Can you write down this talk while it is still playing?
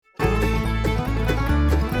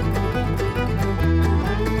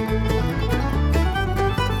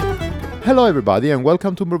Hello everybody and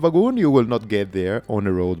welcome to Murvagoon. You will not get there on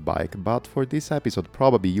a road bike, but for this episode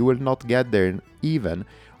probably you will not get there even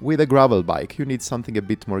with a gravel bike. You need something a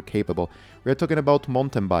bit more capable. We're talking about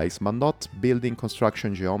mountain bikes, but not building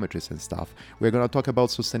construction geometries and stuff. We're going to talk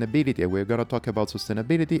about sustainability. We're going to talk about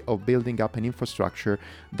sustainability of building up an infrastructure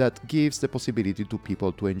that gives the possibility to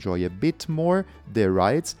people to enjoy a bit more their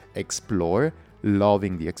rides, explore,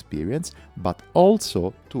 loving the experience, but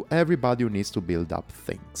also to everybody who needs to build up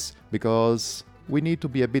things, because we need to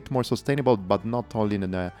be a bit more sustainable, but not only in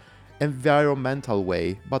an environmental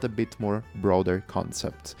way, but a bit more broader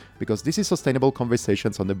concept, because this is Sustainable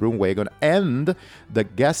Conversations on the Broom Wagon, and the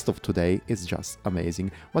guest of today is just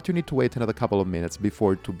amazing. But you need to wait another couple of minutes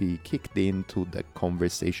before to be kicked into the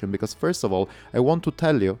conversation, because first of all I want to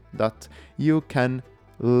tell you that you can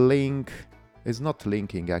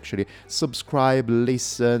subscribe,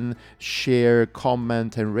 listen, share,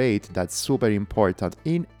 comment and rate. That's super important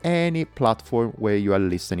in any platform where you are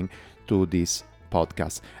listening to this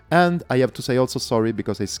podcast. And I have to say also sorry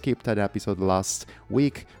because I skipped an episode last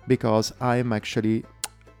week because I'm actually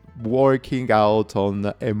working out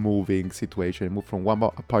on a moving situation. I moved from one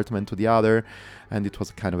apartment to the other and it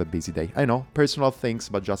was kind of a busy day. I know, personal things,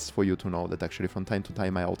 but just for you to know that actually from time to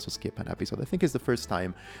time I also skip an episode. I think it's the first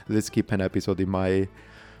time that I skip an episode in my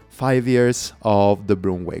 5 years of the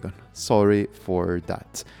Broom Wagon. Sorry for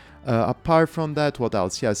that. Apart from that, what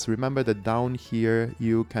else? Yes, remember that down here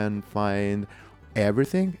you can find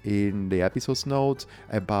everything in the episode's notes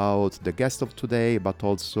about the guest of today, but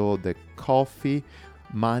also the coffee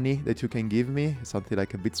money that you can give me, something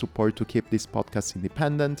like a bit support to keep this podcast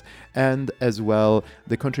independent, and as well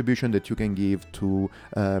the contribution that you can give to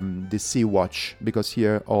the Sea-Watch, because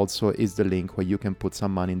here also is the link where you can put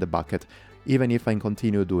some money in the bucket. Even if I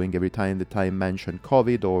continue doing every time that I mention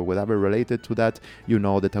COVID or whatever related to that, you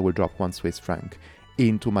know that I will drop 1 Swiss franc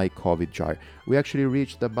into my COVID jar. We actually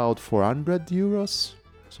reached about 400 euros,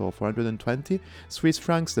 so 420 Swiss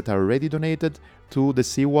francs that are already donated to the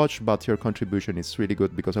Sea-Watch, but your contribution is really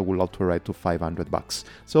good because I would love to write to $500.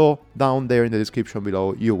 So down there in the description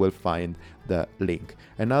below, you will find the link.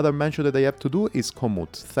 Another mention that I have to do is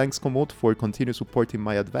Komoot. Thanks Komoot for continue supporting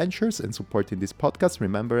my adventures and supporting this podcast.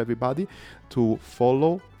 Remember everybody to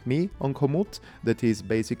follow me on Komoot. That is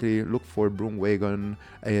basically look for Broom Wagon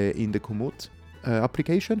in the Komoot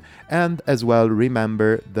application, and as well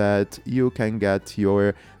remember that you can get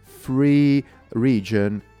your free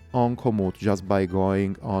region on Komoot just by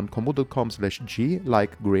going on komoot.com/g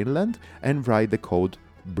like Greenland and write the code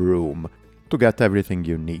BROOM to get everything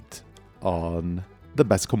you need on the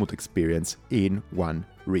best Komoot experience in one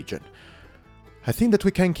region. I think that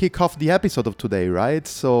we can kick off the episode of today, right?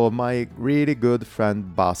 So my really good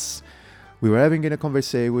friend Bas, we were having a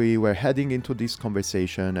conversation, we were heading into this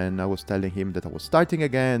conversation, and I was telling him that I was starting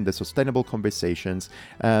again the Sustainable Conversations,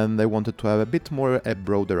 and I wanted to have a bit more a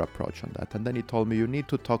broader approach on that. And then he told me, you need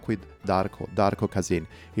to talk with Darko Kazin.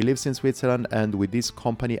 He lives in Switzerland, and with this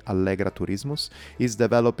company Allegra Turismus, he's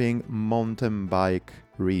developing mountain bike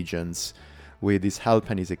regions with his help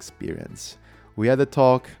and his experience. We had a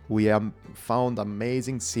talk, we found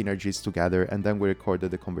amazing synergies together, and then we recorded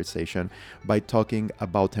the conversation by talking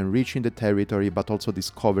about enriching the territory, but also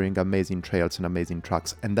discovering amazing trails and amazing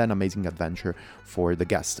tracks, and then amazing adventure for the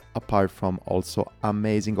guest, apart from also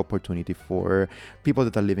amazing opportunity for people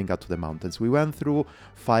that are living out to the mountains. We went through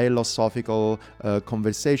philosophical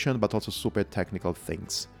conversation, but also super technical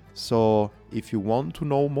things. So if you want to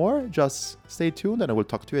know more, just stay tuned and I will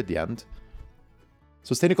talk to you at the end.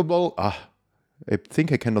 I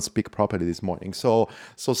think I cannot speak properly this morning. So,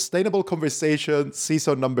 Sustainable Conversation,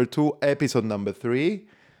 season number 2, episode number 3.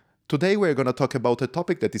 Today we're going to talk about a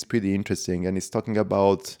topic that is pretty interesting, and it's talking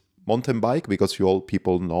about mountain bike, because you all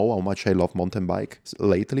people know how much I love mountain bike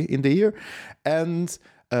lately in the year, and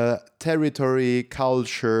territory,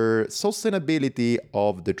 culture, sustainability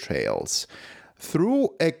of the trails.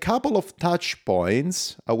 Through a couple of touch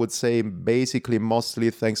points, I would say basically mostly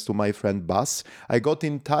thanks to my friend Bas, I got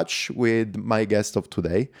in touch with my guest of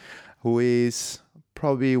today, who is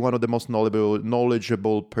probably one of the most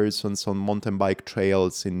knowledgeable persons on mountain bike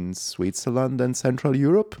trails in Switzerland and Central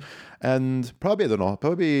Europe. And probably, I don't know,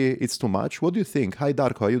 probably it's too much. What do you think? Hi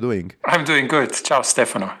Darko, how are you doing? I'm doing good. Ciao,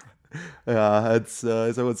 Stefano. It's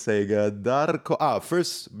as I was saying, Darko.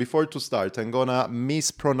 First, before to start, I'm gonna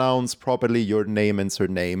mispronounce properly your name and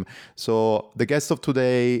surname. So the guest of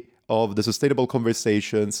today of the Sustainable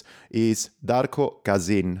Conversations is Darko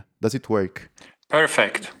Kazin. Does it work?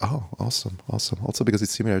 Perfect. Oh, awesome. Also because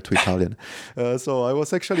it's similar to Italian. So I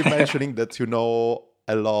was actually mentioning that you know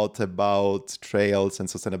a lot about trails and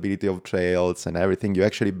sustainability of trails and everything. You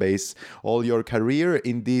actually base all your career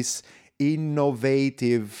in this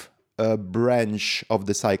innovative branch of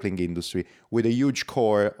the cycling industry with a huge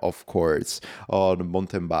core, of course, on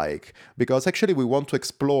mountain bike. Because actually we want to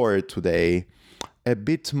explore today a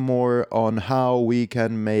bit more on how we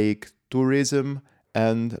can make tourism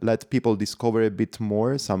and let people discover a bit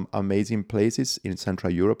more some amazing places in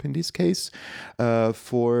Central Europe in this case,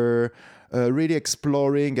 for really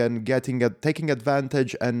exploring and taking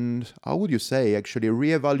advantage and, how would you say, actually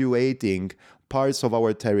reevaluating parts of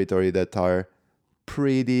our territory that are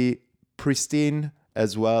pretty pristine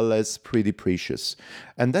as well as pretty precious.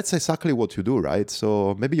 And that's exactly what you do, right?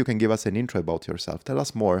 So maybe you can give us an intro about yourself. Tell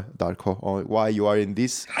us more, Darko, on why you are in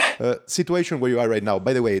this situation where you are right now.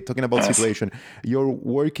 By the way, talking about situation, your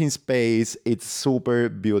working space, it's super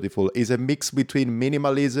beautiful. It's a mix between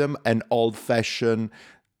minimalism and old-fashioned,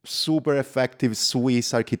 super effective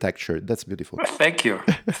Swiss architecture. That's beautiful. Thank you.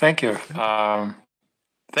 Thank you.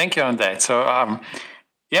 Thank you on that. So,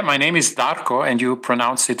 my name is Darko, and you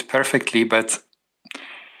pronounce it perfectly, but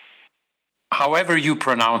however you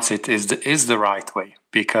pronounce it is the right way,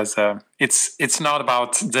 because it's not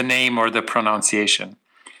about the name or the pronunciation.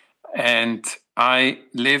 And I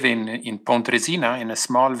live in Pontresina, in a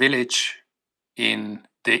small village in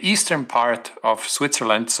the eastern part of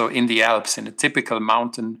Switzerland, so in the Alps, in a typical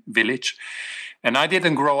mountain village. And I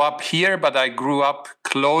didn't grow up here, but I grew up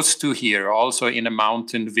close to here, also in a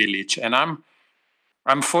mountain village. And I'm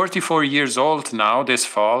 44 years old now this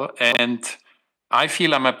fall, and I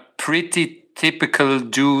feel I'm a pretty typical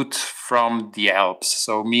dude from the Alps.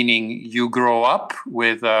 So meaning you grow up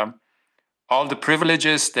with all the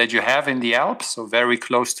privileges that you have in the Alps, so very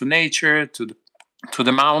close to nature, to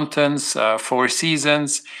the mountains, 4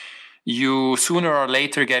 seasons. You sooner or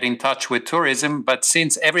later get in touch with tourism, but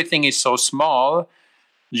since everything is so small,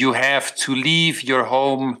 you have to leave your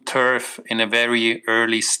home turf in a very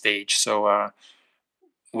early stage. So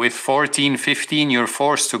with 14, 15, you're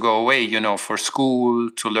forced to go away, for school,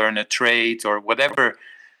 to learn a trade, or whatever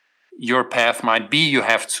your path might be, you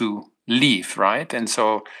have to leave, right? And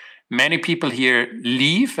so many people here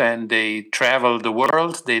leave and they travel the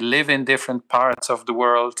world. They live in different parts of the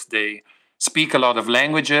world. They speak a lot of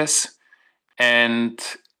languages. And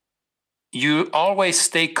you always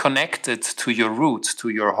stay connected to your roots, to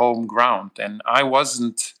your home ground. And I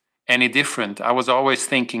wasn't any different. I was always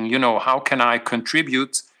thinking, how can I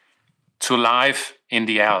contribute to life in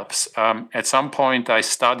the Alps? At some point, I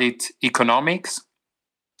studied economics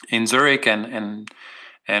in Zurich and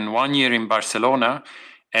 1 year in Barcelona.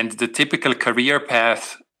 And the typical career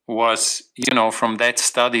path was, from that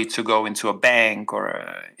study to go into a bank or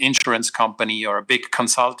an insurance company or a big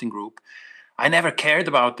consulting group. I never cared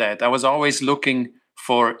about that. I was always looking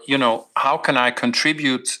for, how can I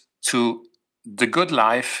contribute to the good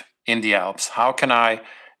life in the Alps? How can I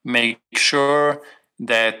make sure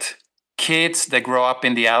that kids that grow up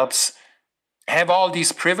in the Alps have all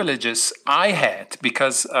these privileges I had?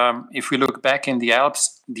 Because if we look back in the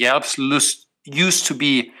Alps used to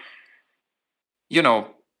be,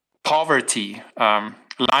 poverty.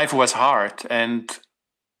 Life was hard. And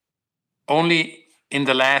only in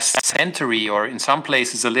the last century, or in some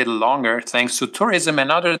places a little longer, thanks to tourism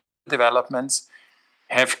and other developments,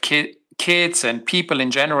 have kids and people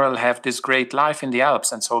in general have this great life in the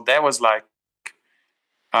Alps. And so that was like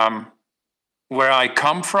where I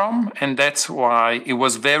come from. And that's why it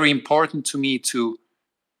was very important to me to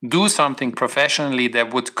do something professionally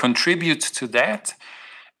that would contribute to that.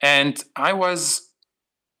 And I was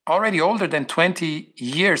already older than 20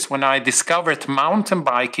 years when I discovered mountain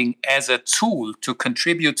biking as a tool to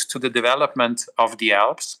contribute to the development of the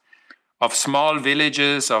Alps, of small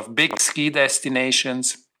villages, of big ski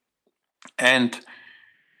destinations. And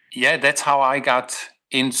that's how I got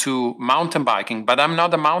into mountain biking. But I'm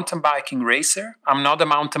not a mountain biking racer. I'm not a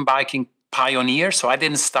mountain biking pioneer. So I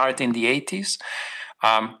didn't start in the 80s.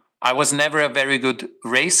 I was never a very good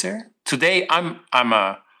racer. Today, I'm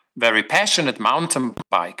a very passionate mountain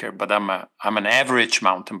biker, but I'm an average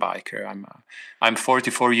mountain biker. I'm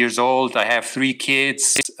 44 years old. I have 3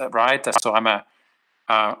 kids, right? So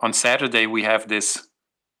on Saturday we have this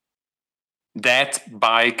dad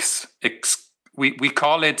bikes. We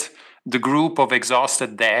call it the group of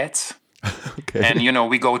exhausted dads. Okay. And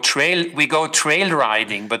we go trail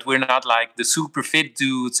riding, but we're not like the super fit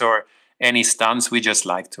dudes or any stunts. We just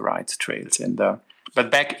like to ride trails. And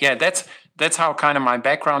that's how kind of my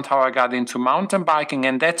background, how I got into mountain biking.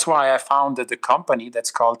 And that's why I founded a company that's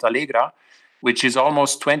called Allegra, which is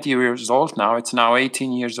almost 20 years old now. It's now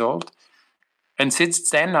 18 years old. And since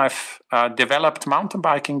then, I've developed mountain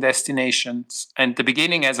biking destinations. And the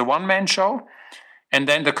beginning as a one-man show. And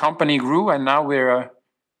then the company grew, and now we're a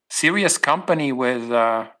serious company with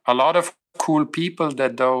a lot of cool people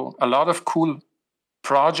that do a lot of cool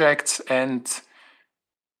projects and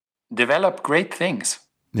develop great things.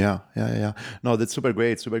 Yeah. No, that's super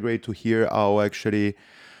great. Super great to hear how actually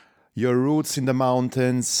your roots in the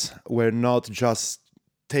mountains were not just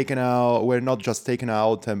taken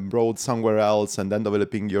out and brought somewhere else and then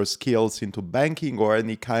developing your skills into banking or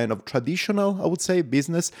any kind of traditional, I would say,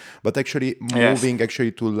 business, but actually moving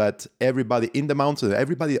actually to let everybody in the mountains,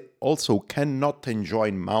 everybody also cannot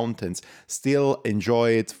enjoy mountains, still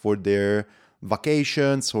enjoy it for their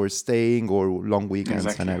vacations or staying or long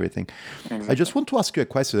weekends and everything. I just want to ask you a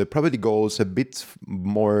question that probably goes a bit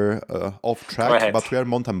more off track, but we are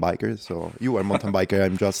mountain bikers. So you are a mountain biker.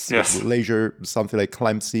 I'm just leisure, something like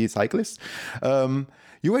climb sea cyclist.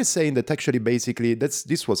 You were saying that actually, basically,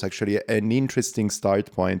 this was actually an interesting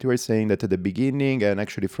start point. You were saying that at the beginning, and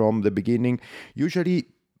actually from the beginning, usually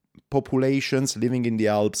populations living in the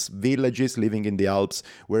Alps, villages living in the Alps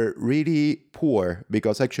were really poor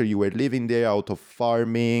because actually you were living there out of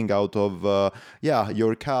farming, out of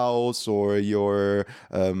your cows or your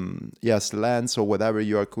lands or whatever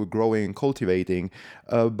you are growing and cultivating.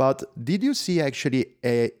 But did you see actually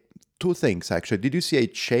two things actually? Did you see a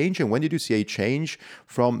change, and when did you see a change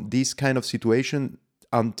from this kind of situation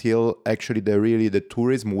until actually the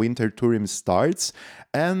tourism, winter tourism starts?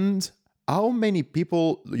 And how many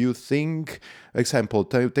people you think,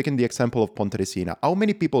 taking the example of Pontresina, how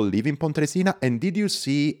many people live in Pontresina, and did you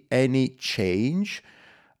see any change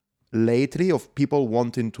lately of people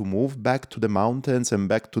wanting to move back to the mountains and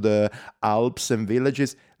back to the Alps and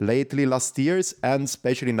villages lately last years, and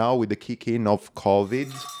especially now with the kick in of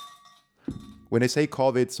COVID? When I say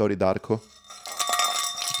COVID, sorry, Darko,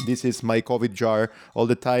 this is my COVID jar all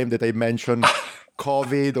the time that I mention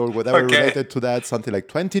COVID or whatever related to that, something like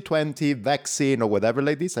 2020 vaccine or whatever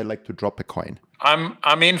like this, I like to drop a coin.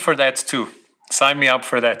 I'm in for that too. Sign me up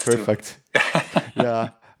for that too. Perfect. Yeah.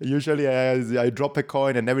 Usually I drop a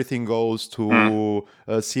coin and everything goes to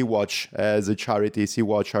Sea-Watch as a charity.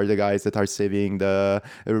 Sea-Watch are the guys that are saving the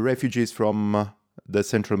refugees from the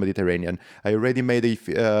Central Mediterranean. I already made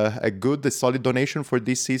a solid donation for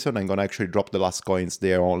this season. I'm going to actually drop the last coins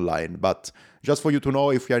there online. But just for you to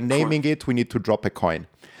know, if we are naming it, we need to drop a coin.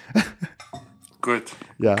 Good.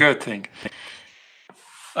 Yeah. Good thing.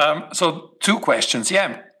 So 2 questions.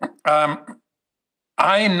 Yeah.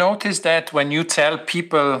 I noticed that when you tell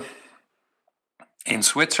people in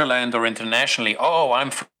Switzerland or internationally, oh,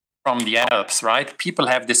 I'm from the Alps, right? People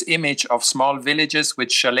have this image of small villages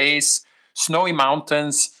with chalets, snowy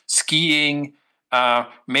mountains, skiing,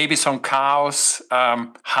 maybe some cows,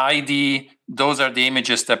 Heidi. Those are the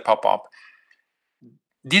images that pop up.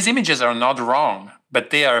 These images are not wrong,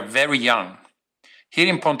 but they are very young. Here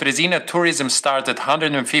in Pontresina, tourism started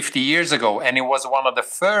 150 years ago, and it was one of the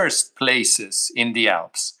first places in the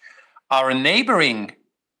Alps. Our neighboring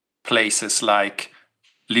places like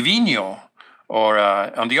Livigno or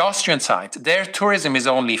on the Austrian side, their tourism is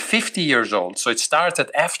only 50 years old. So it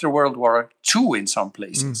started after World War II in some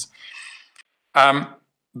places.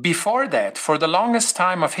 Before that, for the longest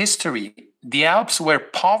time of history, the Alps were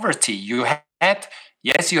poverty. You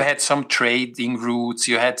had some trading routes,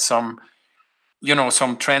 you had some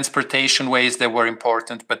transportation ways that were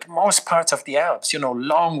important, but most parts of the Alps,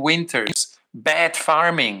 long winters, bad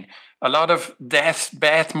farming, a lot of death,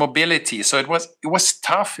 bad mobility. So it was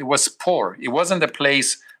tough. It was poor. It wasn't a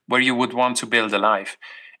place where you would want to build a life.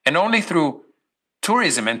 And only through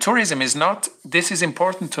tourism, and tourism is not, this is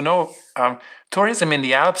important to know, tourism in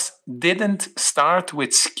the Alps didn't start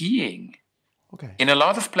with skiing. Okay. In a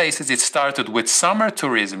lot of places, it started with summer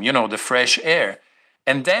tourism, the fresh air.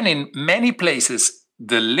 And then in many places,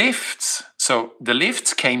 the lifts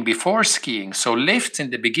came before skiing. So lifts in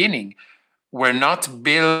the beginning were not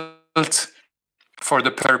built for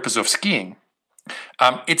the purpose of skiing.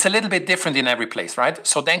 It's a little bit different in every place, right?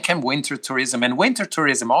 So then came winter tourism. And winter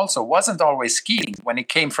tourism also wasn't always skiing. When it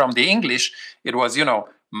came from the English, it was,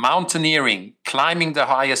 mountaineering, climbing the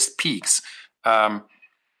highest peaks.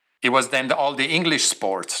 It was then all the English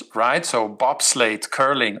sports, right? So bobsleigh,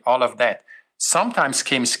 curling, all of that. Sometimes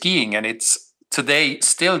came skiing, and it's today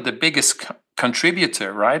still the biggest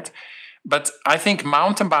contributor, right? But I think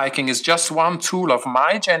mountain biking is just one tool of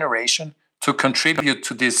my generation to contribute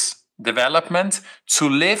to this development, to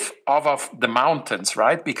live off of the mountains,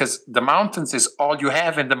 right? Because the mountains is all you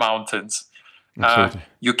have in the mountains.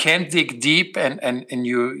 You can't dig deep and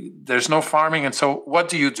there's no farming. And so what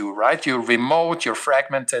do you do, right? You're remote, you're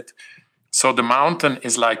fragmented. So the mountain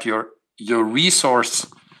is like your resource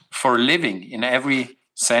for living in every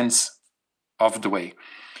sense of the way.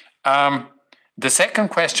 the second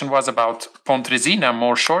question was about Pontresina,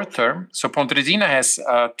 more short term. So Pontresina has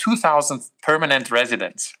 2,000 permanent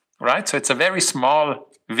residents, right? So it's a very small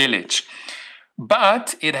village,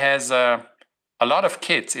 but it has a lot of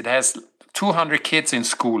kids. It has 200 kids in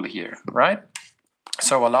school here, right?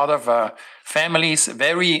 So a lot of families,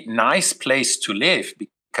 very nice place to live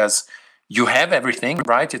because you have everything,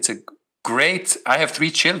 right? It's a great, I have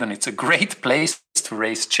 3 children. It's a great place to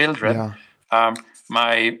raise children. Yeah.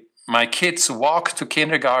 My kids walk to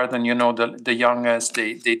kindergarten, the youngest,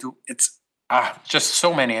 they do, it's just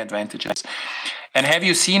so many advantages. And have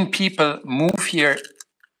you seen people move here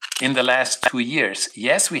in the last 2 years?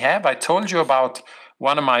 Yes, we have. I told you about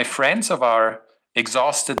one of my friends of our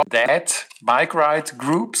Exhausted Dad bike ride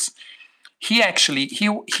groups. He actually,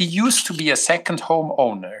 he used to be a second home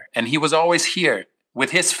owner, and he was always here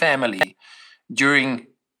with his family during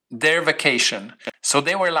their vacation. So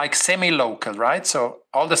they were like semi-local, right? So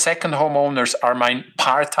all the second homeowners are my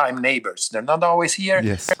part-time neighbors. They're not always here,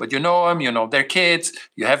 Yes. but you know them, you know their kids,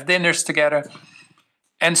 you have dinners together.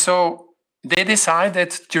 And so they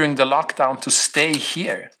decided during the lockdown to stay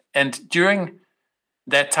here. And during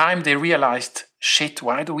that time, they realized, shit,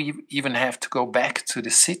 why do we even have to go back to the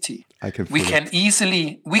city?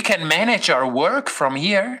 We can manage our work from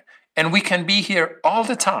here, and we can be here all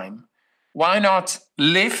the time. Why not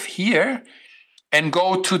live here and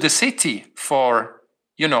go to the city for,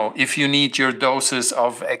 if you need your doses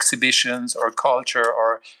of exhibitions or culture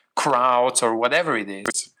or crowds or whatever it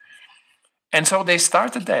is. And so they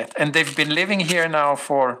started that, and they've been living here now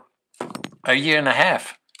for a year and a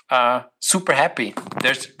half. Super happy.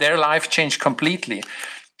 Their life changed completely.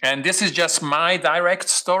 And this is just my direct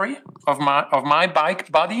story of my bike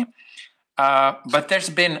buddy. But there's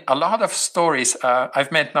been a lot of stories.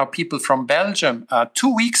 I've met now people from Belgium.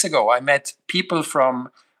 2 weeks ago, I met people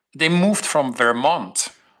they moved from Vermont.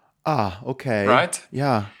 Okay. Right?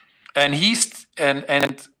 Yeah. And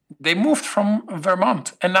and they moved from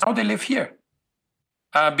Vermont, and now they live here.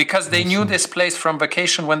 Because they knew this place from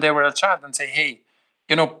vacation when they were a child, and say, hey,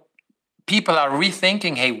 people are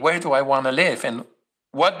rethinking, hey, where do I want to live? And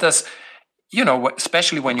what does,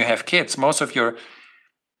 especially when you have kids, most of your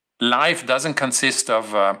life doesn't consist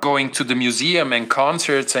of going to the museum and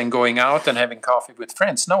concerts and going out and having coffee with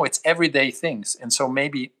friends. No, it's everyday things. And so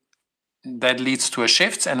maybe that leads to a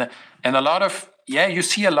shift and a lot of, you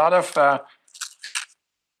see a lot of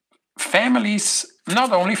families,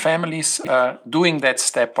 not only families, doing that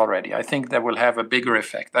step already. I think that will have a bigger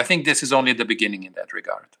effect. I think this is only the beginning in that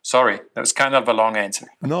regard. Sorry, that was kind of a long answer.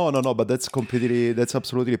 No, but that's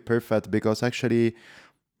absolutely perfect, because actually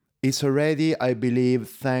it's already, I believe,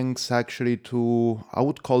 thanks actually to, I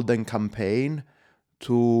would call them campaign,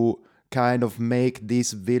 to kind of make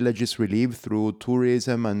these villages relive through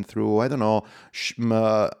tourism and through, I don't know,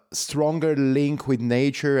 stronger link with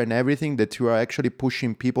nature and everything, that you are actually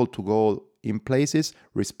pushing people to go in places,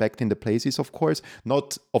 respecting the places, of course.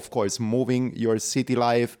 Not, of course, moving your city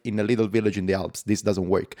life in a little village in the Alps. This doesn't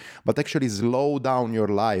work. But actually slow down your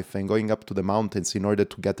life and going up to the mountains in order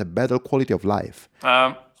to get a better quality of life.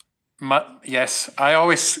 Yes, I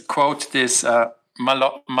always quote this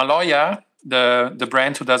Maloya, the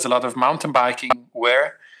brand who does a lot of mountain biking,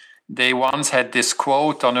 where they once had this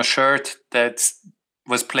quote on a shirt that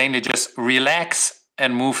was plainly just relax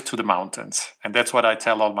and move to the mountains. And that's what I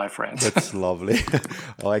tell all my friends. That's lovely.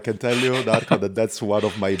 Well, I can tell you, Darko, that's one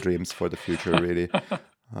of my dreams for the future, really.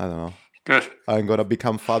 I don't know. Good. I'm going to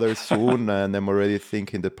become father soon, and I'm already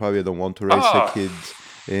thinking that probably I don't want to raise a kid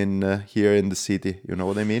here in the city. You know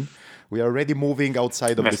what I mean? We are already moving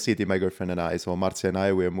outside of the city, my girlfriend and I. So Marcia and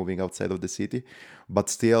I, we are moving outside of the city. But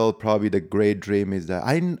still, probably the great dream is that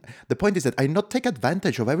the point is that I not take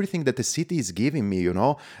advantage of everything that the city is giving me,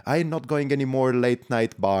 I'm not going any more late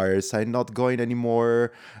night bars. I'm not going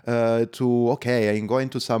anymore I'm going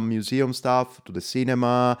to some museum stuff, to the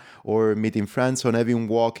cinema, or meeting friends, or having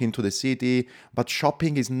walk into the city. But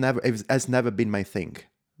shopping has never been my thing.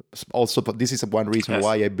 Also, this is one reason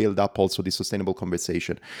why I build up also the sustainable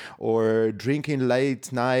conversation. Or drinking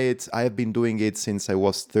late night, I have been doing it since I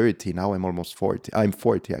was 30. Now I'm almost 40. I'm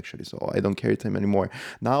 40 actually, so I don't carry time anymore.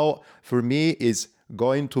 Now for me is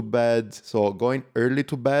going to bed, so going early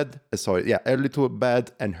to bed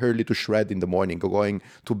and early to shred in the morning, going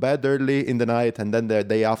to bed early in the night, and then the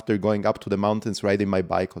day after going up to the mountains, riding my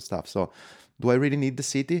bike or stuff. So do I really need the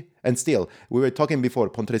city? And still, we were talking before,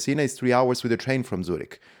 Pontresina is 3 hours with a train from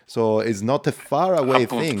Zurich. So it's not a far away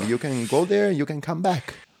thing. You can go there, you can come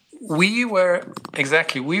back. We were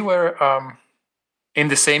in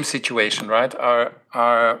the same situation, right?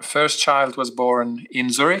 Our first child was born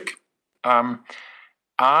in Zurich.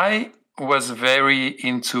 I was very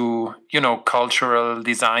into, cultural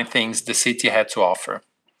design things the city had to offer.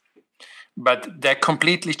 But that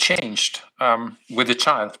completely changed with the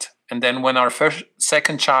child. And then when our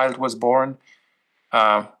second child was born,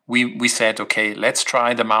 we said, okay, let's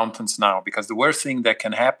try the mountains now, because the worst thing that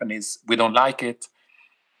can happen is we don't like it,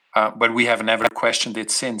 but we have never questioned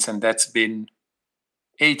it since. And that's been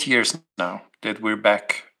 8 years now that we're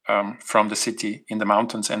back from the city in the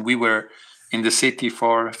mountains. And we were in the city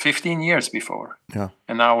for 15 years before. Yeah.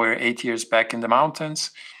 And now we're 8 years back in the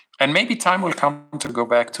mountains. And maybe time will come to go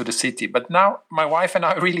back to the city. But now my wife and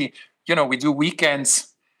I really, we do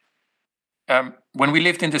weekends. When we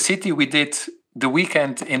lived in the city, we did the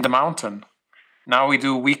weekend in the mountain. Now we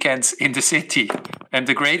do weekends in the city. And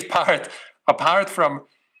the great part, apart from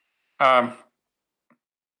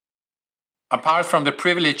the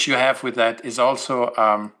privilege you have with that, is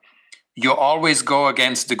also you always go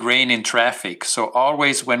against the grain in traffic. So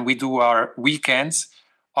always when we do our weekends,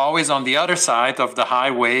 always on the other side of the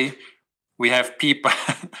highway, we have people,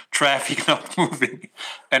 traffic not moving,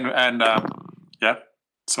 and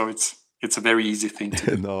so it's a very easy thing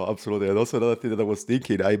to do. No, absolutely. And also another thing that I was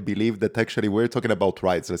thinking, I believe that actually we're talking about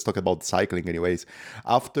rides. Let's talk about cycling, anyways.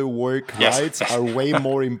 After work rides are way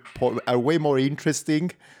more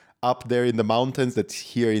interesting up there in the mountains than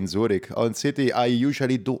here in Zurich. On city, I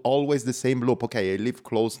usually do always the same loop. Okay, I live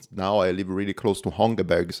really close to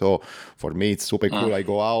Hongeberg. So for me, it's super cool. I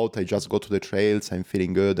go out, I just go to the trails, I'm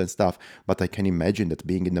feeling good and stuff. But I can imagine that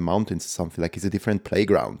being in the mountains is something like it's a different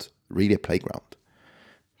playground, really a playground.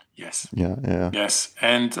 Yes. Yeah. Yes.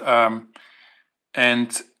 And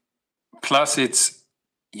plus it's,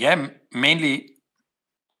 mainly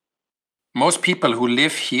most people who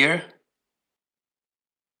live here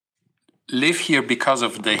because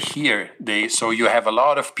of the here. So you have a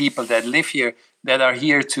lot of people that live here that are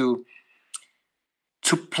here to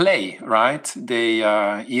play, right? They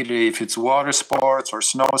either if it's water sports or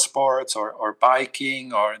snow sports or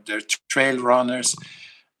biking, or they're trail runners.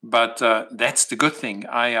 But that's the good thing.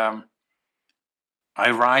 I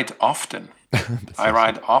ride often. I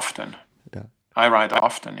ride often. Yeah. I ride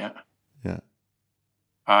often. Yeah. Yeah.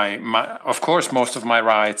 Of course, most of my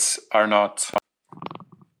rides are not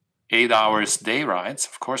 8 hours day rides,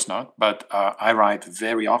 of course not, but I ride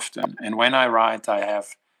very often. And when I ride, I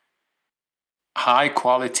have high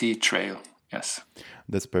quality trail. Yes.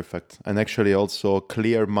 That's perfect. And actually also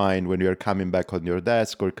clear mind when you're coming back on your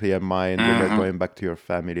desk, or clear mind when you're going back to your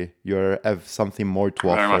family. You have something more to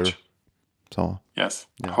offer. Very much. So yes,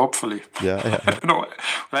 hopefully. Yeah. No,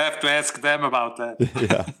 I have to ask them about that.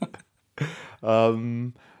 Yeah.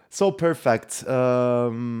 So perfect.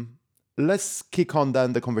 Let's kick on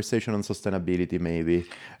then the conversation on sustainability, maybe.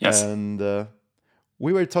 Yes. And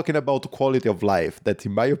we were talking about quality of life, that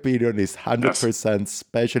in my opinion is 100%,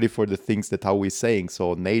 especially for the things that are we saying.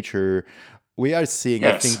 So nature, we are seeing,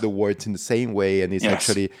 I think, the words in the same way, and it's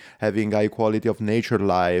actually having high quality of nature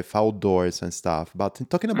life, outdoors and stuff. But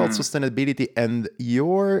talking about sustainability and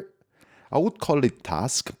I would call it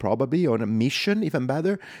task, probably, or a mission, even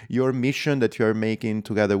better. Your mission that you're making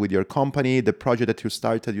together with your company, the project that you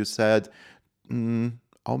started, you said,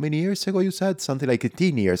 how many years ago you said? Something like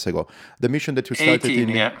 18 years ago. The mission that you started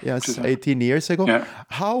 18 years ago. Yeah.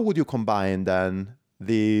 How would you combine then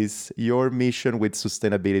your mission with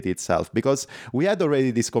sustainability itself? Because we had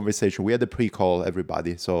already this conversation. We had a pre-call,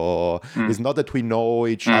 everybody. So it's not that we know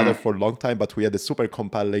each other for a long time, but we had a super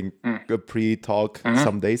compelling pre-talk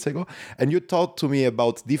some days ago. And you talked to me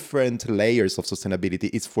about different layers of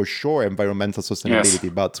sustainability. It's for sure environmental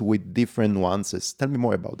sustainability, but with different nuances. Tell me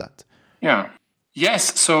more about that. Yeah.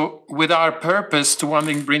 Yes. So with our purpose to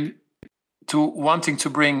wanting to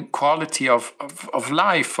bring quality of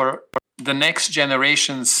life for the next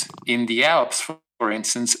generations in the Alps, for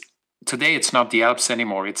instance, today it's not the Alps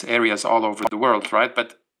anymore, it's areas all over the world, right?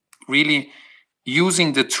 But really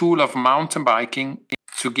using the tool of mountain biking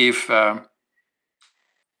to give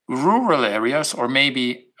rural areas, or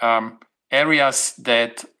maybe areas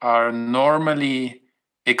that are normally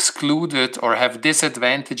excluded or have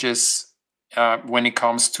disadvantages when it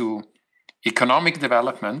comes to economic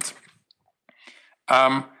development.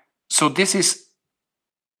 So this is,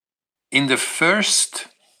 in the first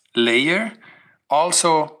layer,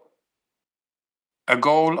 also a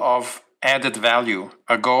goal of added value,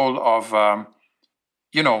 a goal of,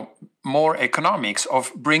 more economics,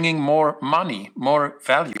 of bringing more money, more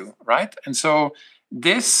value, right? And so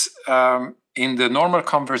this, in the normal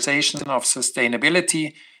conversation of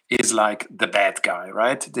sustainability, is like the bad guy,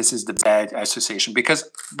 right? This is the bad association,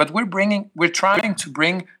 but we're trying to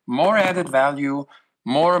bring more added value,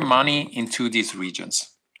 more money into these regions.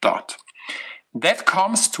 that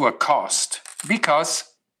comes to a cost because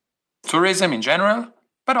tourism in general,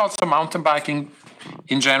 but also mountain biking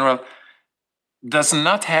in general, does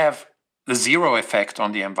not have a zero effect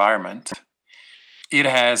on the environment. It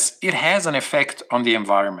has an effect on the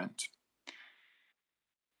environment.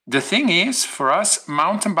 The thing is, for us,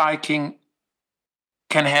 mountain biking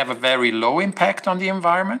can have a very low impact on the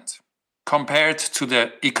environment compared to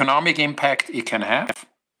the economic impact it can have.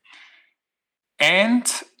 And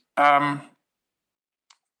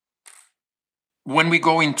when we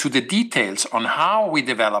go into the details on how we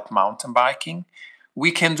develop mountain biking,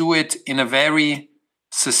 we can do it in a very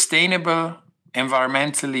sustainable,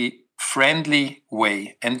 environmentally friendly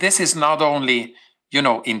way. And this is not only,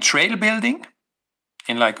 in trail building,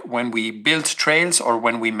 in like when we build trails or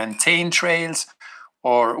when we maintain trails,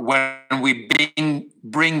 or when we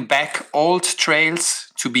bring back old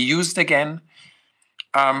trails to be used again.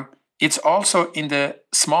 It's also in the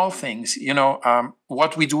small things,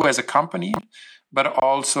 what we do as a company, but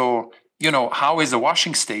also, how is a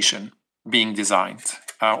washing station being designed?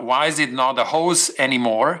 Why is it not a hose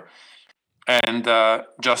anymore and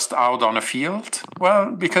just out on a field? Well,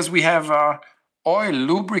 because we have oil,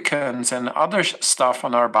 lubricants, and other stuff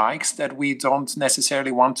on our bikes that we don't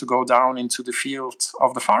necessarily want to go down into the field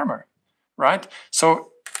of the farmer, right?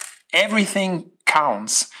 So everything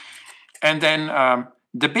counts. And then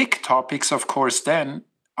the big topics, of course, then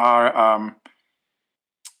are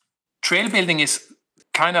trail building is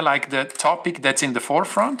kind of like the topic that's in the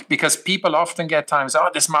forefront, because people often get times,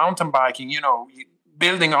 this mountain biking,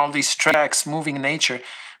 building all these tracks, moving nature.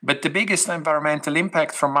 But the biggest environmental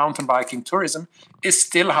impact from mountain biking tourism is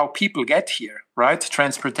still how people get here, right?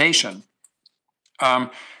 Transportation. And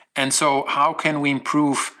so how can we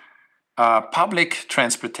improve public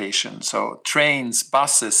transportation? So trains,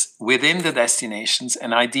 buses within the destinations,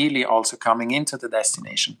 and ideally also coming into the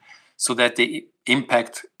destination, so that the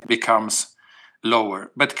impact becomes lower.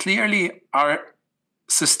 But clearly our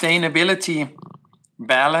sustainability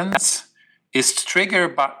balance is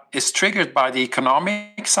triggered by the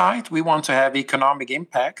economic side. We want to have economic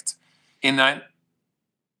impact in an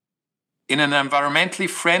environmentally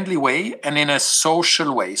friendly way and in a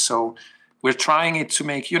social way. So we're trying it to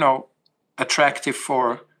make, attractive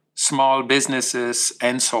for small businesses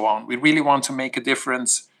and so on. We really want to make a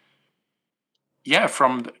difference. Yeah,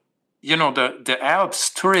 from the Alps,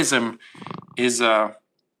 tourism is an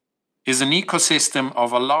ecosystem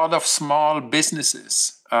of a lot of small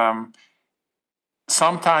businesses.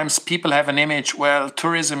 Sometimes people have an image,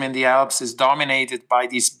 tourism in the Alps is dominated by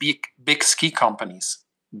these big ski companies.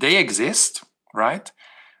 They exist, right?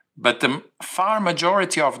 But the far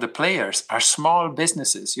majority of the players are small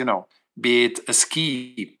businesses, be it a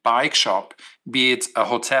ski bike shop, be it a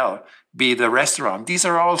hotel, be it a restaurant. These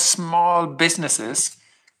are all small businesses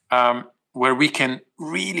where we can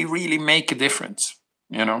really, really make a difference,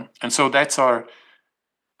 And so that's our...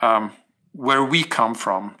 where we come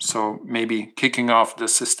from. So maybe kicking off the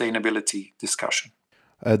sustainability discussion.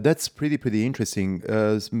 That's pretty interesting.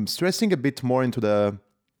 Stressing a bit more into the,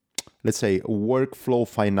 let's say, workflow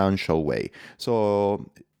financial way. So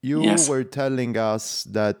you were telling us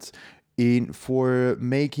that in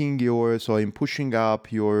pushing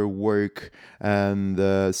up your work and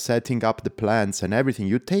setting up the plans and everything,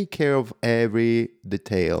 you take care of every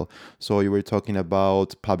detail. So you were talking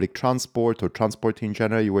about public transport or transport in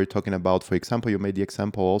general. You were talking about, for example, you made the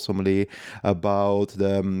example also about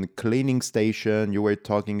the cleaning station. You were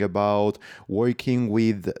talking about working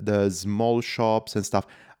with the small shops and stuff.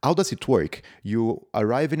 How does it work? You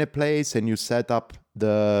arrive in a place and you set up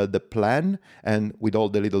the plan, and with all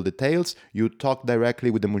the little details, you talk directly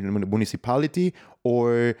with the municipality,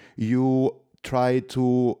 or you try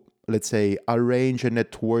to, let's say, arrange a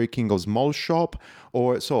networking of small shop,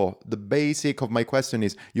 or so. The basic of my question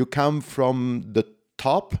is, you come from the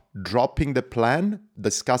top, dropping the plan,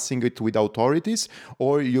 discussing it with authorities,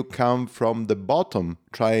 or you come from the bottom,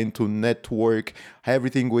 trying to network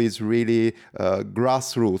everything with really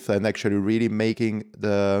grassroots and actually really making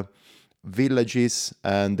the villages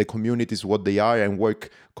and the communities what they are and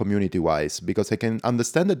work community-wise? Because I can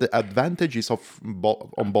understand that the advantages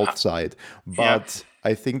on both sides, but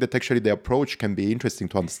I think that actually the approach can be interesting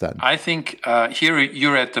to understand. I think here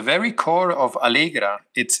you're at the very core of Allegra.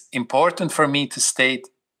 It's important for me to state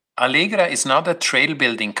Allegra is not a trail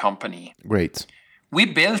building company. Great. We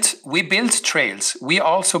built trails. We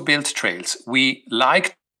also built trails. We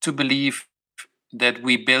like to believe that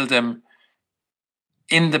we build them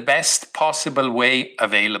in the best possible way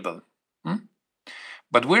available.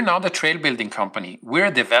 But we're not a trail building company. We're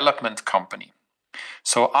a development company.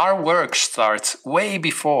 So our work starts way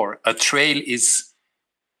before a trail is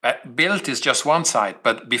Built is just one side,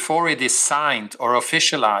 but before it is signed or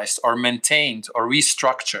officialized or maintained or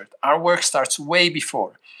restructured, our work starts way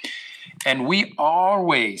before. And we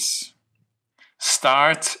always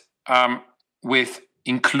start with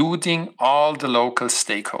including all the local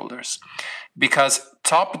stakeholders, because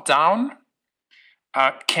top down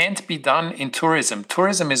can't be done in tourism.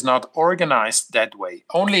 Tourism is not organized that way.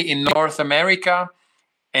 Only in North America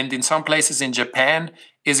and in some places in Japan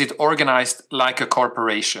is it organized like a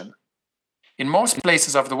corporation. In most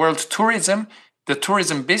places of the world, the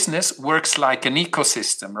tourism business works like an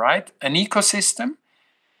ecosystem, right? An ecosystem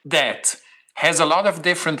that has a lot of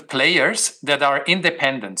different players that are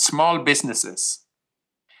independent, small businesses.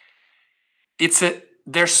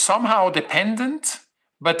 They're somehow dependent,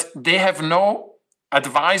 but they have no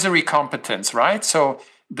advisory competence, right? So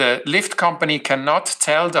the lift company cannot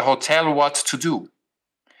tell the hotel what to do.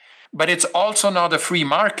 But it's also not a free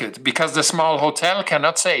market, because the small hotel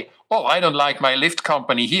cannot say, oh, I don't like my lift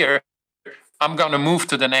company here, I'm going to move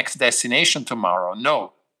to the next destination tomorrow.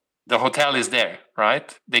 No, the hotel is there,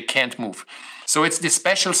 right? They can't move. So it's this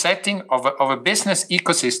special setting of a business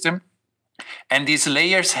ecosystem, and these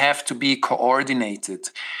layers have to be coordinated.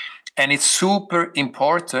 And it's super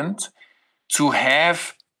important to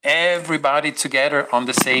have everybody together on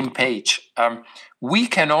the same page. We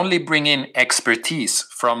can only bring in expertise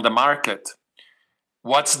from the market.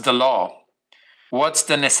 What's the law? What's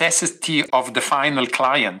the necessity of the final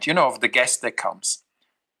client, of the guest that comes?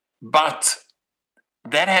 But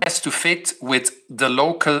that has to fit with the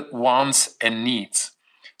local wants and needs.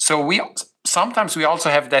 So sometimes we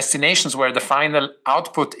also have destinations where the final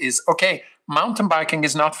output is, okay, mountain biking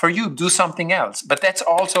is not for you, do something else. But that's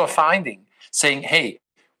also a finding, saying, hey,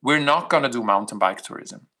 we're not going to do mountain bike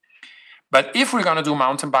tourism. But if we're going to do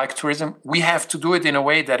mountain bike tourism, we have to do it in a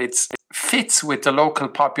way that it fits with the local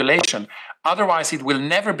population. Otherwise, it will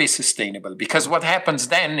never be sustainable, because what happens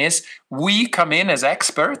then is we come in as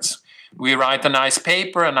experts, we write a nice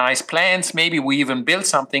paper, a nice plans, maybe we even build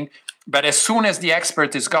something, but as soon as the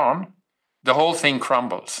expert is gone, the whole thing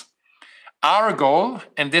crumbles. Our goal,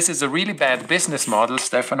 and this is a really bad business model,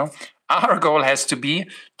 Stefano, our goal has to be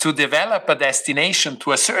to develop a destination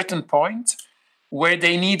to a certain point where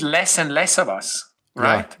they need less and less of us,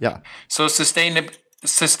 right? Yeah. So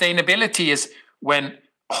sustainability is when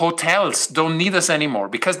hotels don't need us anymore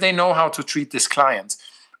because they know how to treat these clients.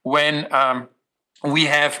 When we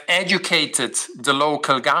have educated the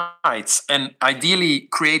local guides and ideally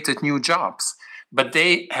created new jobs, but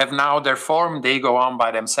they have now their form, they go on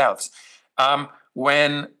by themselves.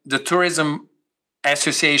 When the tourism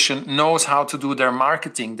association knows how to do their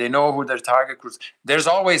marketing, they know who their target groups. There's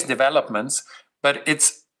always developments, but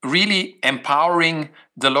it's really empowering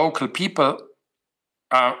the local people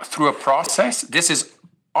through a process. This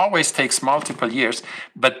always takes multiple years,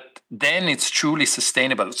 but then it's truly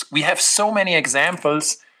sustainable. We have so many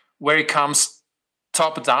examples where it comes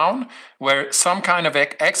top down, where some kind of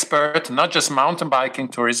expert, not just mountain biking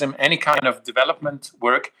tourism, any kind of development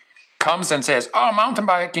work, comes and says, oh, mountain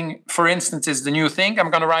biking, for instance, is the new thing. I'm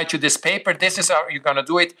going to write you this paper. This is how you're going to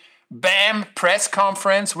do it. Bam, press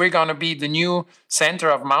conference. We're going to be the new center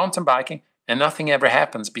of mountain biking. And nothing ever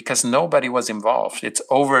happens because nobody was involved. It's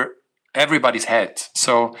over everybody's head.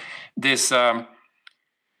 So this,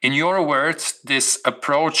 in your words, this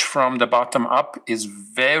approach from the bottom up is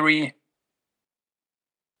very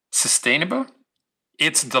sustainable.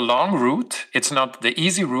 It's the long route. It's not the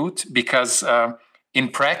easy route because in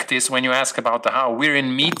practice, when you ask about the how, we're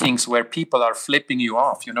in meetings where people are flipping you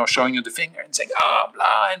off, showing you the finger and saying, oh,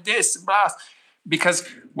 blah, and this, blah. Because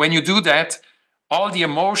when you do that, all the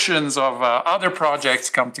emotions of other projects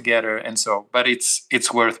come together. And so, but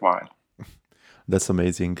it's worthwhile. That's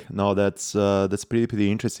amazing. No, that's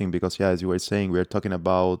pretty interesting because, yeah, as you were saying, we're talking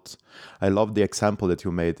about, I love the example that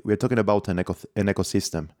you made. We're talking about an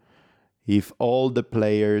ecosystem. If all the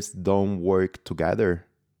players don't work together,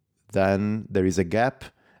 then there is a gap,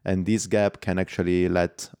 and this gap can actually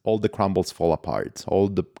let all the crumbles fall apart, all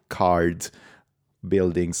the card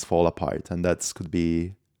buildings fall apart. And that could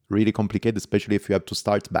be really complicated, especially if you have to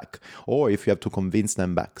start back or if you have to convince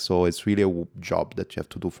them back. So it's really a job that you have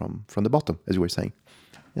to do from the bottom, as you were saying.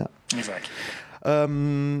 Yeah, exactly.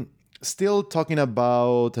 Still talking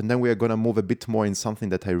about, and then we are going to move a bit more in something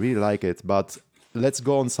that I really like it, but let's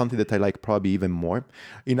go on something that I like probably even more.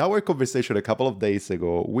 In our conversation a couple of days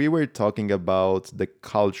ago, we were talking about the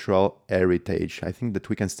cultural heritage. I think that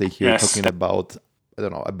we can stay here talking about,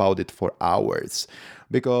 about it for hours.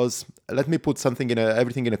 Because let me put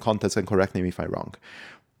everything in a context and correct me if I'm wrong.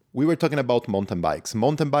 We were talking about mountain bikes.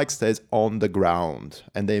 Mountain bike stays on the ground,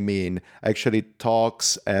 and they mean actually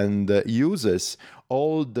talks and uses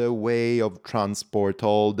all the way of transport,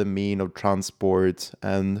 all the mean of transport,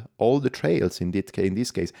 and all the trails in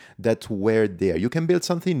this case that were there. You can build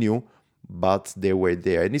something new, but they were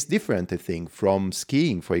there. And it's different, I think, from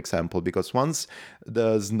skiing, for example, because once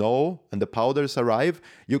the snow and the powders arrive,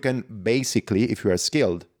 you can basically, if you are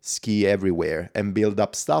skilled, ski everywhere and build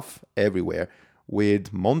up stuff everywhere.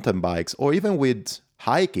 With mountain bikes or even with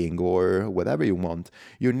hiking or whatever you want,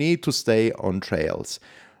 you need to stay on trails.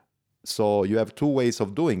 So you have two ways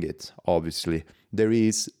of doing it, obviously. There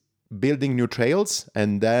is building new trails,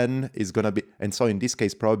 and then it's gonna be, and so in this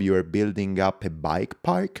case, probably you're building up a bike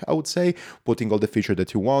park, I would say, putting all the features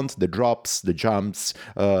that you want, the drops, the jumps,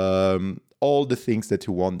 all the things that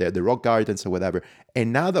you want there, the rock gardens or whatever.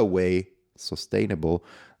 Another way, sustainable,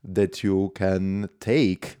 that you can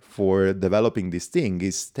take for developing this thing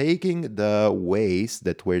is taking the ways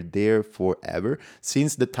that were there forever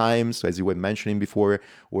since the times, as you were mentioning before,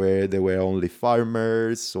 where there were only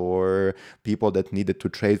farmers or people that needed to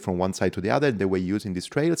trade from one side to the other, and they were using these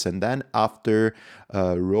trails. And then after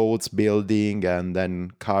roads building and then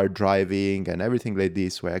car driving and everything like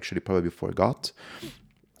this were actually probably forgot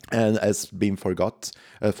and has been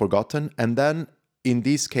forgotten. And then in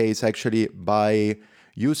this case, actually, by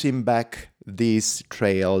using back these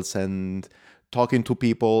trails and talking to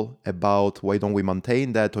people about why don't we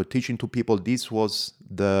maintain that, or teaching to people this was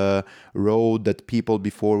the road that people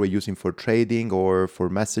before were using for trading or for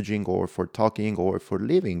messaging or for talking or for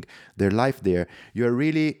living their life there, you're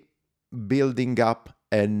really building up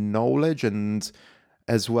a knowledge and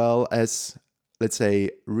as well as, let's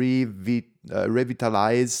say,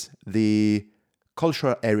 revitalize the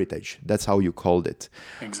cultural heritage. That's how you called it.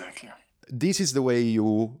 Exactly. This is the way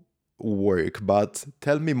you work, but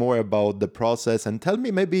tell me more about the process, and tell me,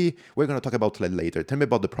 maybe we're going to talk about that later. Tell me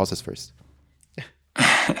about the process first.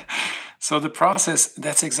 So the process,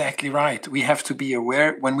 that's exactly right. We have to be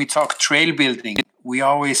aware when we talk trail building, we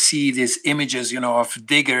always see these images, of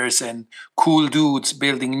diggers and cool dudes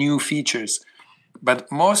building new features. But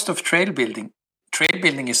most of trail building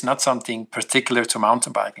is not something particular to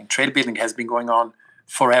mountain biking. Trail building has been going on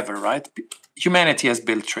forever, right? Humanity has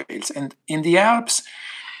built trails. And in the Alps,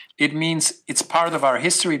 it means it's part of our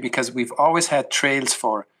history because we've always had trails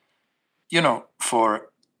for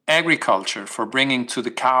agriculture, for bringing to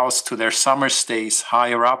the cows to their summer stays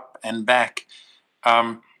higher up and back,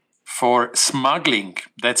 for smuggling.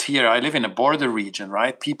 That's here. I live in a border region,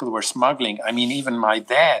 right? People were smuggling. I mean, even my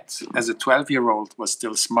dad, as a 12-year-old, was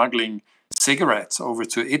still smuggling cigarettes over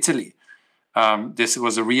to Italy. This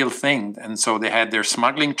was a real thing. And so they had their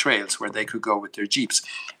smuggling trails where they could go with their jeeps.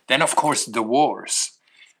 Then, of course, the wars.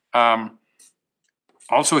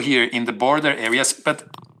 Also here in the border areas, but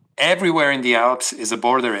everywhere in the Alps is a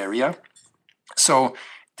border area. So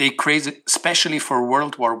they created, especially for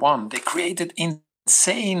World War I, they created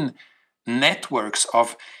insane networks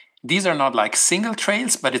of, these are not like single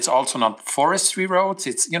trails, but it's also not forestry roads.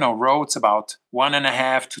 It's, roads about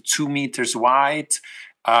 1.5 to 2 meters wide,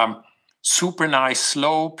 super nice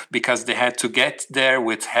slope because they had to get there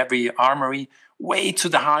with heavy armory, way to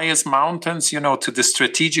the highest mountains, to the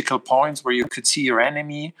strategical points where you could see your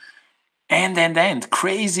enemy, and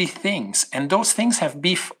crazy things. And those things have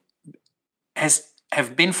been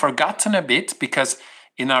forgotten a bit because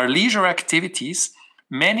in our leisure activities,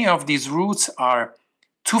 many of these routes are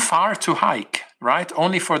too far to hike, right?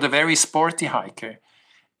 Only for the very sporty hiker.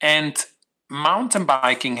 And mountain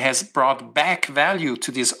biking has brought back value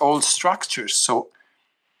to these old structures. So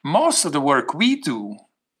most of the work we do,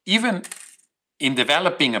 even in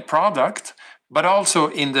developing a product, but also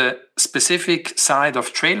in the specific side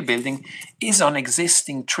of trail building, is on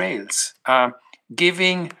existing trails,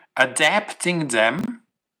 adapting them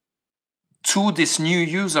to this new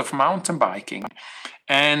use of mountain biking.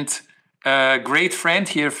 And a great friend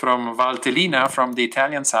here from Valtellina, from the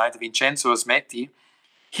Italian side, Vincenzo Osmetti,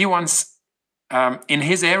 he once, in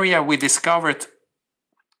his area, we discovered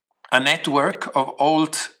a network of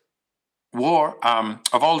old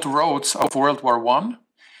roads of World War I,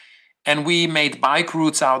 and we made bike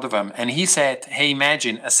routes out of them. And he said, hey,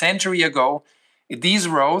 imagine a century ago, these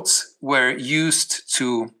roads were used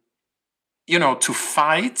to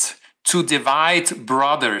fight, to divide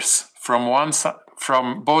brothers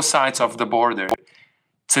from both sides of the border.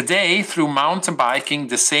 Today, through mountain biking,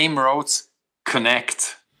 the same roads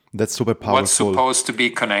connect. That's super powerful. What's supposed to be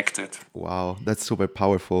connected. Wow, that's super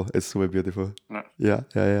powerful. It's super beautiful. Yeah.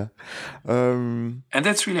 And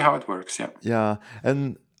that's really how it works, yeah. Yeah,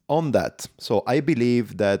 and on that, so I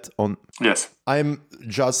believe that Yes. I'm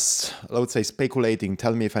just, I would say, speculating.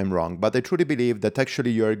 Tell me if I'm wrong, but I truly believe that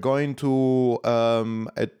actually you're going to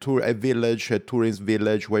a tourist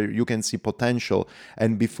village where you can see potential,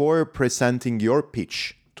 and before presenting your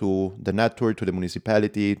pitch to the network, to the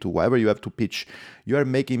municipality, to whoever you have to pitch, you are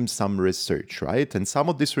making some research, right? And some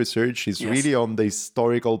of this research is really on the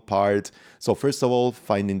historical part. So first of all,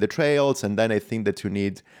 finding the trails, and then I think that you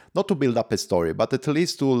need not to build up a story, but at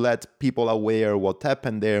least to let people aware what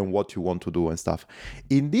happened there and what you want to do and stuff.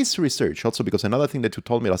 In this research, also because another thing that you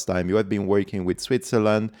told me last time, you have been working with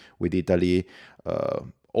Switzerland, with Italy,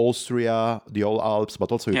 Austria, the All Alps,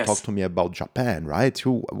 but also you talked to me about Japan, right?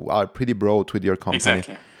 You are pretty broad with your company.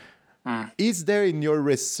 Exactly. Is there in your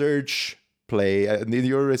research in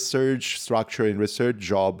your research structure, in research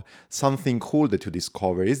job, something cool that you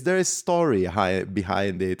discover? Is there a story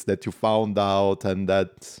behind it that you found out and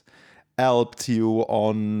that helped you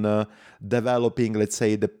on developing, let's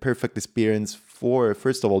say, the perfect experience for,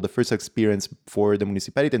 first of all, the first experience for the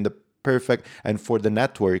municipality and for the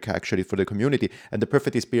network, actually, for the community, and the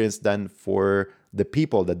perfect experience then for the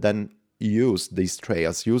people that then use these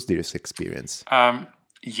trails, use this experience?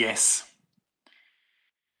 Yes.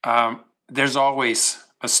 There's always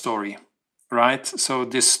a story, right? So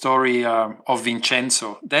this story of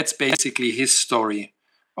Vincenzo, that's basically his story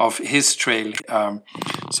of his trail.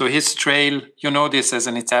 So his trail, you know this as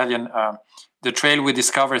an Italian, the trail we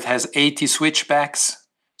discovered has 80 switchbacks,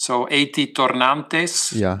 so 80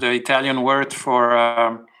 tornantes, the Italian word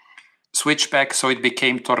for switchback, so it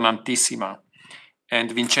became tornantissima.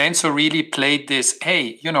 And Vincenzo really played this,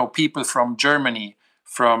 hey, you know, people from Germany,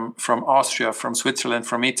 from Austria, from Switzerland,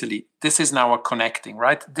 from Italy, this is now a connecting,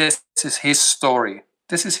 right? This is his story.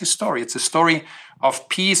 This is his story. It's a story of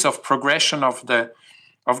peace, of progression of the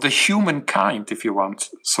humankind, if you want,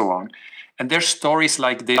 so on. And there's stories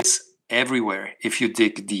like this everywhere if you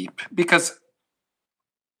dig deep, because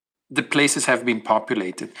the places have been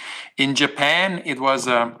populated. In Japan, it was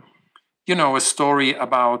a story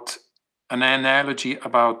about an analogy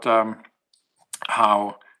about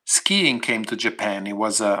how skiing came to Japan. He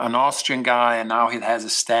was an Austrian guy, and now he has a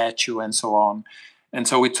statue and so on. And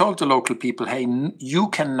so we told the local people, hey, you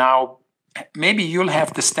can now, maybe you'll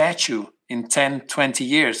have the statue in 10, 20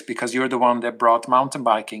 years because you're the one that brought mountain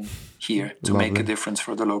biking here to make a difference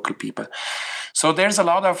for the local people. So there's a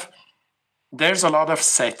lot of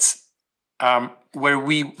sets where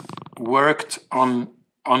we worked on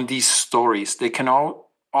these stories. They can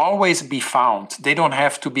always be found. They don't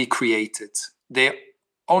have to be created. They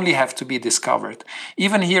only have to be discovered.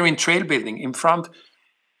 Even here in trail building, in front,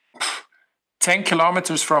 10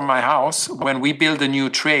 kilometers from my house, when we built a new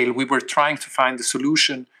trail, we were trying to find a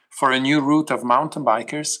solution for a new route of mountain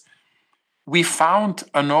bikers. We found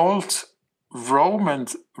an old Roman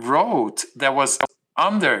road that was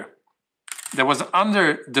under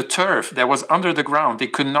the turf, that was under the ground.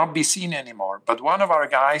 It could not be seen anymore. But one of our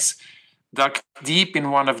guys dug deep in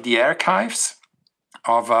one of the archives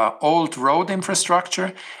of old road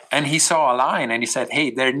infrastructure, and he saw a line, and he said, hey,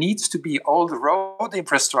 there needs to be old road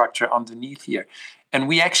infrastructure underneath here. And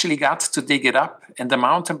we actually got to dig it up, and the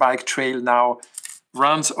mountain bike trail now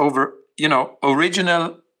runs over,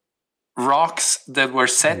 original rocks that were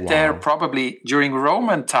set there probably during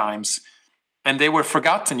Roman times, and they were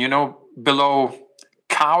forgotten, below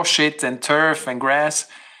cow shit and turf and grass.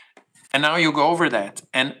 And now you go over that.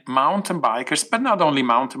 And mountain bikers, but not only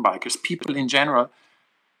mountain bikers, people in general,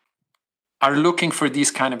 are looking for these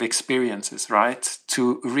kind of experiences, right?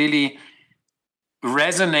 To really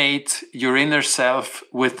resonate your inner self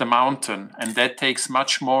with the mountain. And that takes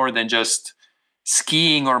much more than just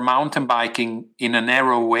skiing or mountain biking in a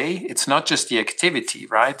narrow way. It's not just the activity,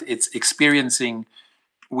 right? It's experiencing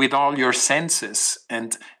with all your senses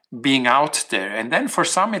and being out there. And then for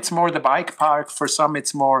some, it's more the bike park. For some,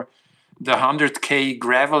 it's more the 100K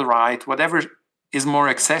gravel ride, whatever is more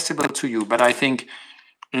accessible to you. But I think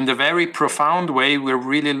in the very profound way, we're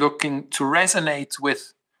really looking to resonate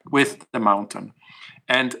with the mountain.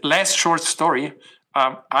 And last short story,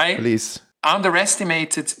 I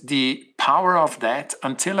underestimated the power of that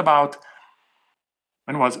until about,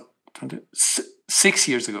 when was it? 6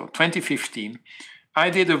 years ago, 2015. I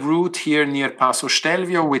did a route here near Passo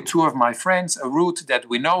Stelvio with two of my friends, a route that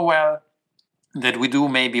we know well, that we do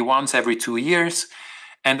maybe once every 2 years.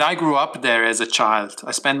 And I grew up there as a child.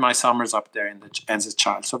 I spent my summers up there as a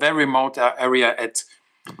child. So very remote area at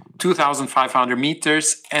 2,500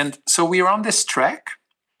 meters. And so we are on this trek,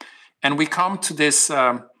 and we come to this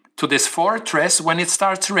fortress when it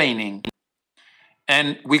starts raining.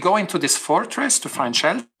 And we go into this fortress to find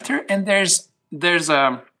shelter. And there's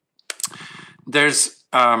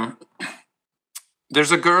um,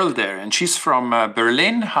 there's a girl there, and she's from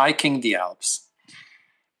Berlin, hiking the Alps.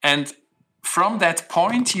 And from that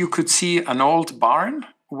point, you could see an old barn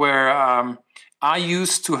where I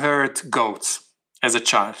used to herd goats as a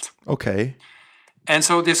child. Okay. And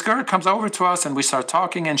so this girl comes over to us, and we start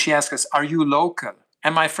talking, and she asks us, "Are you local?"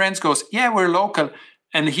 And my friends goes, "Yeah, we're local."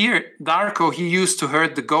 And here, Darko, he used to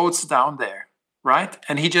herd the goats down there, right?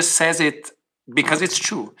 And he just says it because it's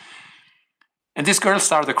true. And this girl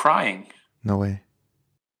started crying. No way.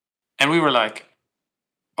 And we were like,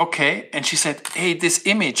 okay. And she said, "Hey, this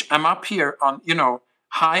image, I'm up here on,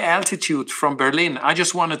 high altitude from Berlin. I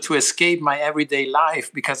just wanted to escape my everyday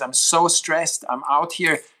life because I'm so stressed. I'm out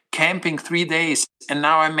here camping 3 days, and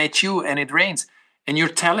now I met you and it rains. And you're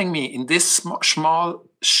telling me in this small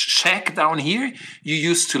shack down here, you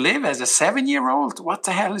used to live as a 7-year-old? What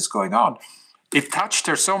the hell is going on?" It touched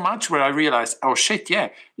her so much where I realized, oh shit, yeah.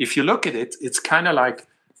 If you look at it, it's kind of like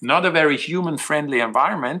not a very human-friendly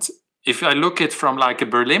environment. If I look at it from like a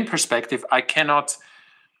Berlin perspective, I cannot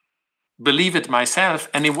believe it myself.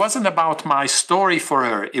 And it wasn't about my story for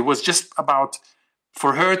her. It was just about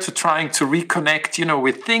for her to trying to reconnect,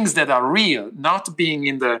 with things that are real, not being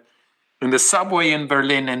in the subway in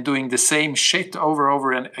Berlin and doing the same shit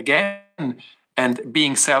over and again and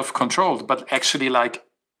being self-controlled, but actually like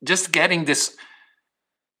just getting this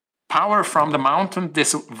power from the mountain,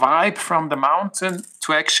 this vibe from the mountain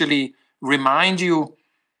to actually remind you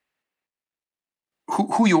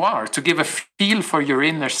who you are, to give a feel for your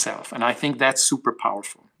inner self. And I think that's super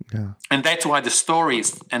powerful. Yeah. And that's why the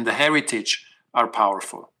stories and the heritage are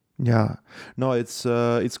powerful. Yeah, no,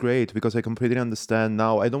 it's great because I completely understand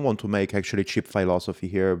now. I don't want to make actually cheap philosophy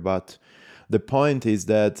here, but the point is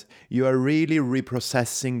that you are really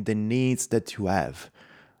reprocessing the needs that you have,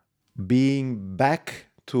 being back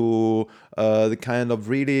to the kind of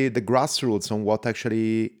really the grassroots on what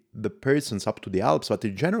actually the person's up to the Alps, but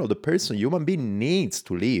in general, the person, human being needs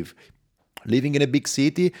to live. Living in a big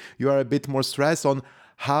city, you are a bit more stressed on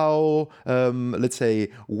how, let's say,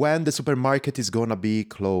 when the supermarket is gonna be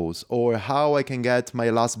closed, or how I can get my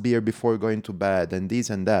last beer before going to bed, and this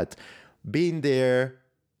and that. Being there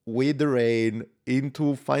with the rain,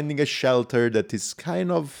 into finding a shelter that is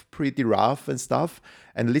kind of pretty rough and stuff,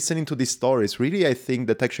 and listening to these stories, really, I think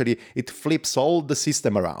that actually it flips all the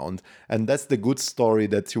system around. And that's the good story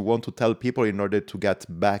that you want to tell people in order to get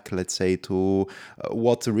back, let's say, to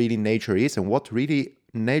what really nature is and what really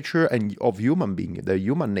nature and of human being, the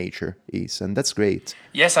human nature is. And that's great.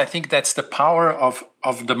 Yes, I think that's the power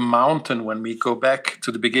of the mountain when we go back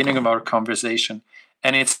to the beginning of our conversation.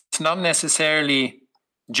 And it's not necessarily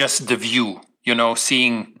just the view,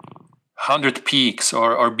 seeing 100 peaks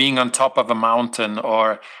or being on top of a mountain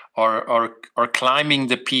or climbing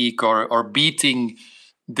the peak or beating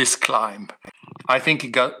this climb. I think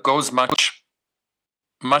it goes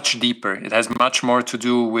much deeper. It has much more to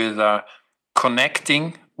do with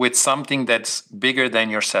connecting with something that's bigger than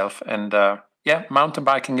yourself. And mountain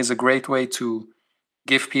biking is a great way to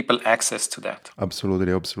give people access to that.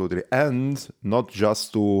 Absolutely. And not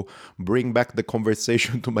just to bring back the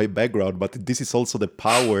conversation to my background, but this is also the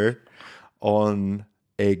power on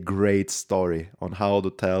a great story, on how to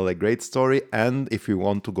tell a great story. And if you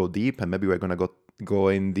want to go deep, and maybe we're going to go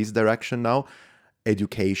in this direction now,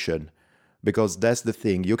 education. Because that's the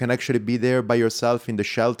thing. You can actually be there by yourself in the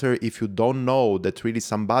shelter if you don't know that really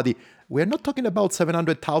somebody... We're not talking about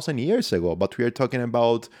 700,000 years ago, but we are talking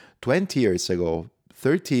about 20 years ago,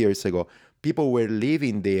 30 years ago. People were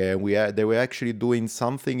living there. They were actually doing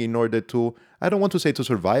something in order to, I don't want to say to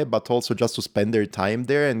survive, but also just to spend their time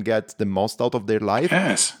there and get the most out of their life.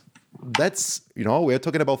 Yes. That's, we're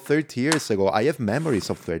talking about 30 years ago. I have memories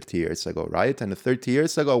of 30 years ago, right? And 30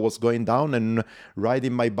 years ago, I was going down and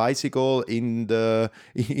riding my bicycle in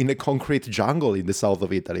a concrete jungle in the south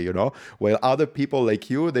of Italy, While other people like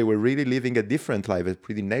you, they were really living a different life, a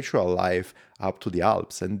pretty natural life up to the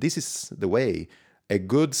Alps. And this is the way. A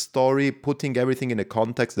good story, putting everything in a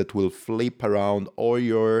context that will flip around all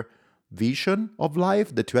your vision of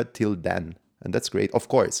life that you had till then. And that's great. Of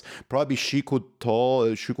course, probably she could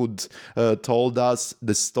told us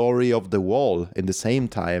the story of the wall in the same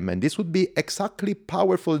time. And this would be exactly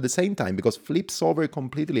powerful at the same time because flips over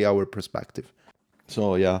completely our perspective.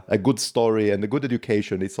 So yeah, a good story and a good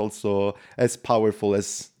education is also as powerful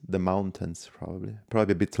as the mountains, probably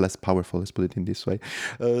a bit less powerful, let's put it in this way.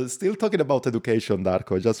 Still talking about education,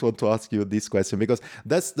 Darko, I just want to ask you this question because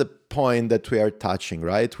that's the point that we are touching,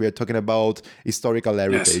 right? We are talking about historical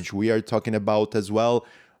heritage. Yes. We are talking about as well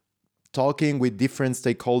talking with different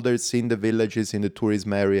stakeholders in the villages, in the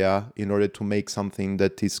tourism area, in order to make something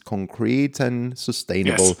that is concrete and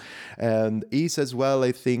sustainable. Yes. And is as well,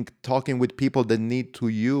 I think, talking with people that need to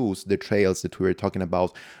use the trails that we were talking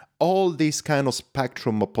about. All this kind of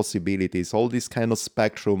spectrum of possibilities, all this kind of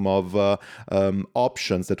spectrum of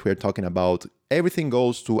options that we're talking about, everything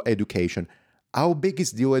goes to education. How big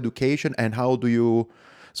is the education, and how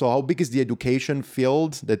big is the education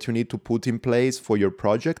field that you need to put in place for your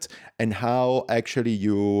project, and how actually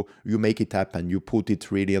you make it happen, you put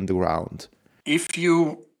it really on the ground? If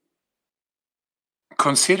you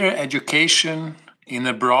consider education in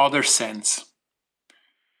a broader sense,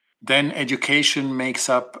 then education makes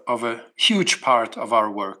up of a huge part of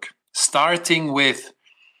our work, starting with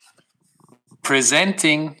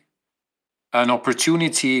presenting an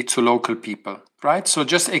opportunity to local people, right? So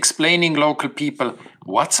just explaining local people,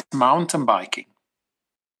 what's mountain biking?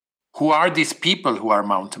 Who are these people who are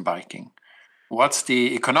mountain biking? What's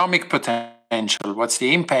the economic potential? What's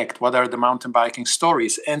the impact? What are the mountain biking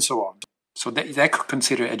stories? And so on. So that could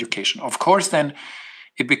consider education. Of course, then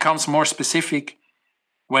it becomes more specific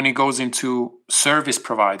when it goes into service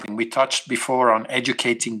providing. We touched before on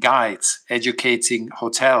educating guides, educating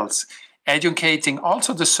hotels, educating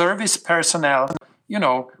also the service personnel,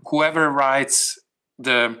 whoever rides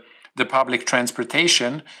the public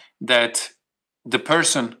transportation, that the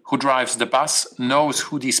person who drives the bus knows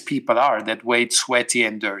who these people are that wait sweaty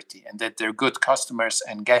and dirty, and that they're good customers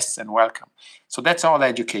and guests and welcome. So that's all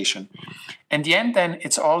education. In the end, then,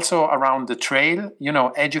 it's also around the trail,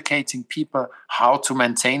 educating people how to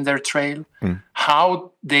maintain their trail,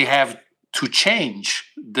 how they have to change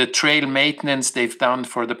the trail maintenance they've done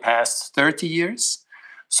for the past 30 years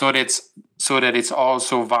so that it's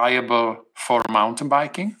also viable for mountain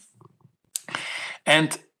biking.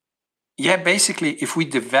 And basically, if we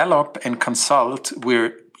develop and consult,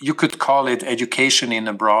 you could call it education in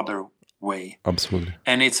a broader way. Absolutely.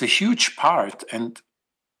 And it's a huge part. And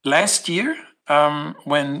last year,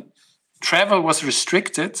 when travel was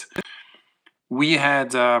restricted, we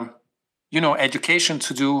had, education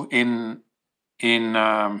to do in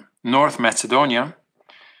North Macedonia,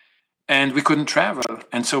 and we couldn't travel.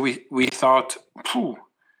 And so we thought,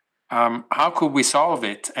 how could we solve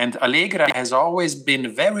it? And Allegra has always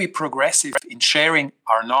been very progressive in sharing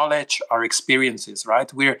our knowledge, our experiences,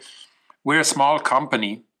 right? We're a small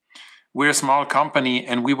company.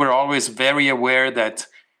 And we were always very aware that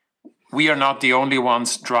we are not the only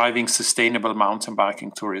ones driving sustainable mountain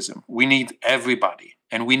biking tourism. We need everybody,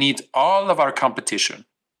 and we need all of our competition.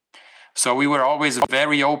 So we were always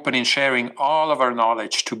very open in sharing all of our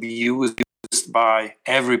knowledge to be used by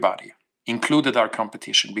everybody, included our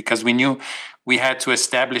competition, because we knew we had to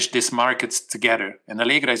establish these markets together. And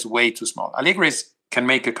Allegra is way too small. Allegra can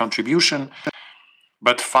make a contribution,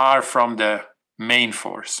 but far from the main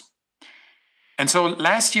force. And so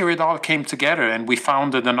last year it all came together, and we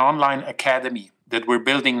founded an online academy that we're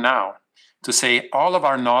building now to say all of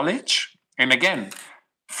our knowledge, and again,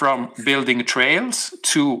 from building trails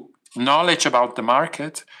to knowledge about the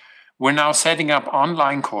market, we're now setting up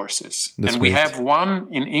online courses. That's and we great. have one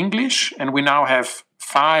in English, and we now have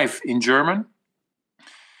 5 in German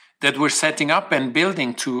that we're setting up and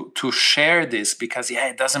building to share this, because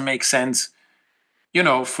it doesn't make sense,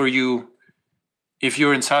 for you, if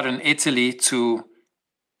you're in southern Italy, to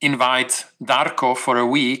invite Darko for a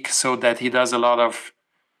week so that he does a lot of,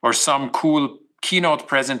 or some cool keynote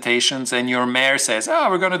presentations, and your mayor says,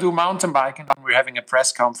 we're going to do mountain biking, and we're having a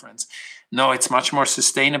press conference. No, it's much more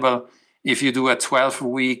sustainable if you do a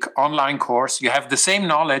 12-week online course. You have the same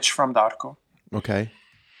knowledge from Darko. Okay.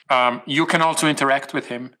 You can also interact with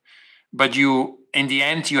him, but in the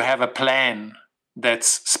end, you have a plan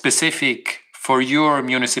that's specific for your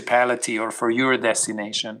municipality or for your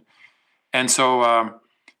destination. And so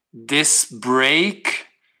this break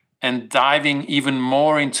and diving even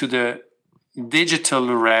more into the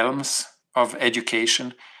digital realms of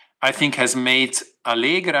education, I think, has made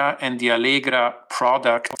Allegra and the Allegra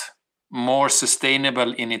product more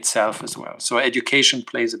sustainable in itself as well. So education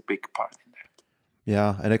plays a big part in that.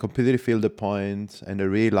 Yeah, and I completely feel the point, and I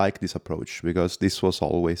really like this approach, because this was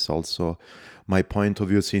always also my point of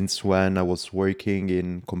view since when I was working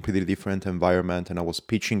in completely different environment and I was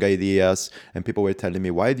pitching ideas, and people were telling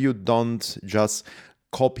me, why do you don't just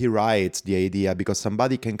copyright the idea, because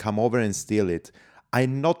somebody can come over and steal it.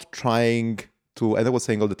 I'm not trying to, and I was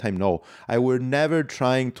saying all the time, no, I were never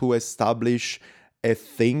trying to establish a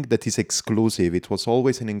thing that is exclusive. It was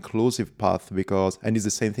always an inclusive path because, and it's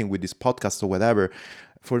the same thing with this podcast or whatever.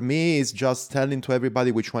 For me, it's just telling to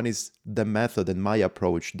everybody which one is the method and my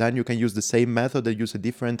approach. Then you can use the same method and use a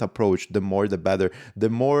different approach. The more, the better. The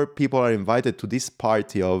more people are invited to this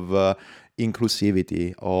party of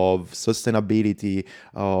inclusivity, of sustainability,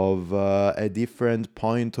 of a different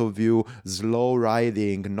point of view, slow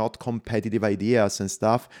riding, not competitive ideas and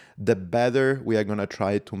stuff, the better we are going to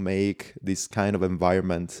try to make this kind of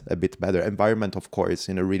environment a bit better. Environment, of course,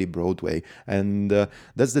 in a really broad way. And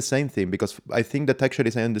that's the same thing, because I think that actually,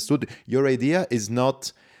 as I understood, your idea is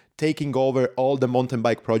not taking over all the mountain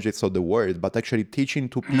bike projects of the world, but actually teaching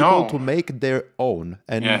to people to make their own.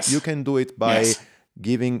 And you can do it by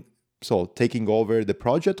giving, so taking over the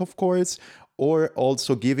project, of course, or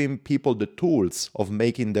also giving people the tools of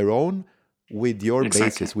making their own with your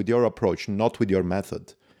basis, with your approach, not with your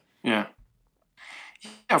method. Yeah,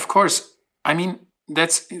 of course. I mean,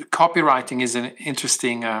 that's copywriting is an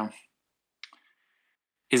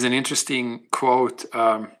interesting quote.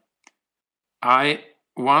 I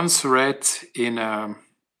once read in a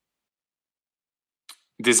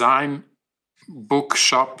design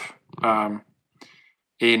bookshop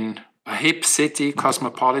in a hip city,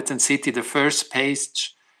 cosmopolitan city, the first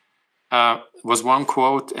page was one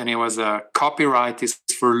quote, and it was copyright is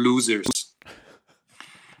for losers.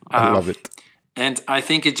 I love it. And I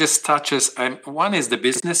think it just touches, one is the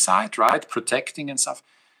business side, right? Protecting and stuff.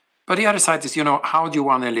 But the other side is, how do you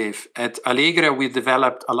want to live? At Allegra, we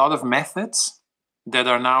developed a lot of methods that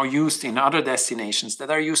are now used in other destinations, that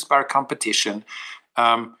are used by our competition.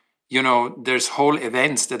 There's whole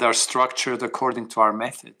events that are structured according to our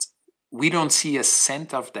methods. We don't see a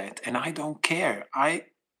cent of that, and I don't care. I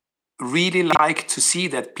really like to see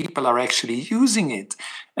that people are actually using it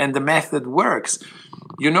and the method works.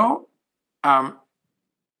 I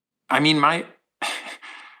mean, my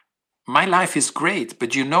life is great,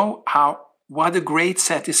 but what a great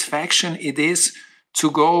satisfaction it is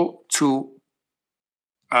to go to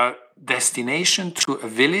a destination, to a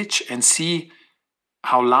village, and see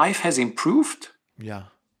how life has improved. Yeah.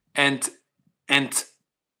 And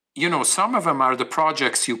some of them are the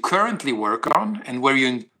projects you currently work on, and where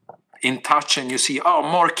you're in touch and you see,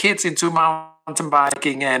 more kids into mountain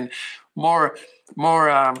biking, and more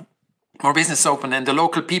business open, and the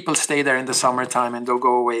local people stay there in the summertime and they'll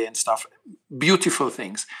go away and stuff. Beautiful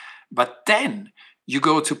things. But then you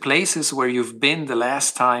go to places where you've been the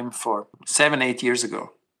last time for 7-8 years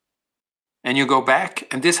ago. And you go back,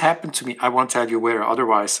 and this happened to me. I won't tell you where,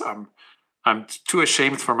 otherwise I'm too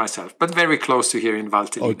ashamed for myself, but very close to here in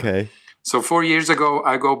Valtellina. Okay. So 4 years ago,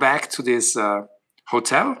 I go back to this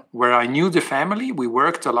hotel where I knew the family. We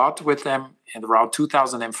worked a lot with them in around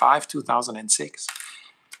 2005, 2006.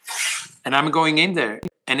 And I'm going in there,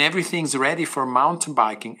 and everything's ready for mountain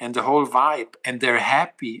biking and the whole vibe, and they're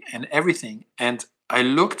happy and everything. And I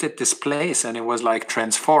looked at this place, and it was like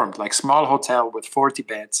transformed, like small hotel with 40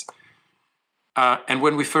 beds. And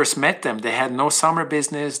when we first met them, they had no summer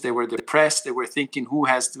business. They were depressed. They were thinking, who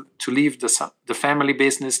has to leave the family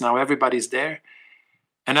business? Now everybody's there.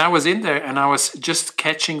 And I was in there, and I was just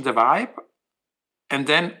catching the vibe. And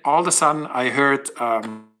then all of a sudden I heard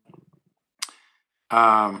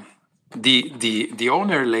the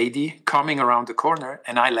owner lady coming around the corner,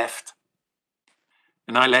 and I left.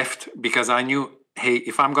 And I left because I knew, hey,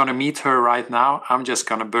 if I'm going to meet her right now, I'm just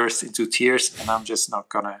going to burst into tears, and I'm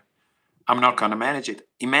not going to manage it.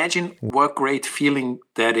 Imagine what great feeling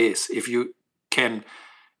that is, if you can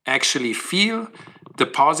actually feel the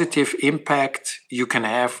positive impact you can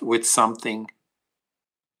have with something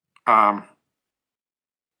that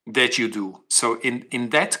you do. So in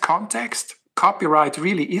that context, copyright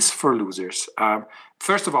really is for losers.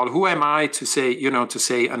 First of all, who am I to say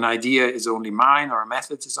an idea is only mine or a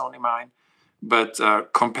method is only mine? But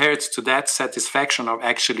compared to that satisfaction of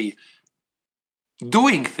actually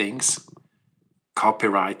doing things,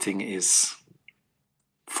 copywriting is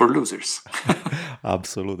for losers.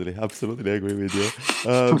 Absolutely agree with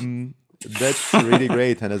you. That's really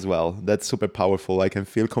great, and as well, that's super powerful. I can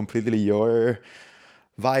feel completely your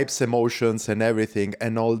vibes, emotions, and everything,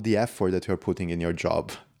 and all the effort that you're putting in your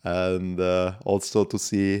job, and also to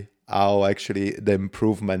see how actually the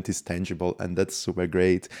improvement is tangible, and that's super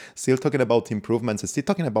great. Still talking about improvements and still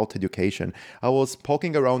talking about education. I was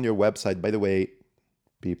poking around your website, by the way,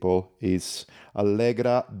 people, is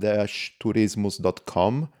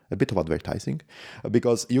allegra-turismus.com. A bit of advertising,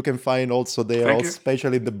 because you can find also there,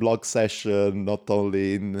 especially in the blog session, not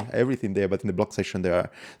only in everything there, but in the blog session, there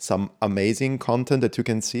are some amazing content that you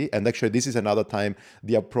can see. And actually, this is another time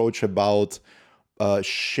the approach about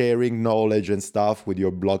sharing knowledge and stuff with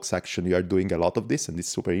your blog section. You are doing a lot of this, and it's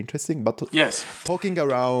super interesting. But Yes. talking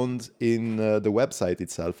around in the website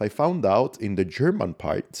itself, I found out in the German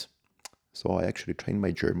part, so I actually trained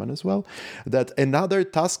my German as well, that another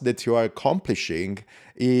task that you are accomplishing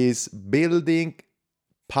is building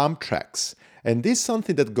pump tracks. And this is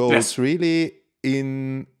something that goes Yes. really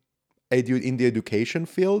in the education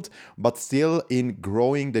field, but still in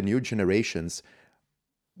growing the new generations.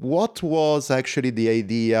 What was actually the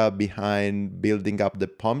idea behind building up the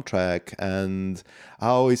pump track, and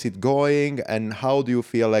how is it going, and how do you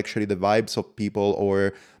feel actually the vibes of people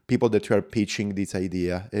or people that you are pitching this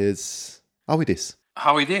idea is how it is?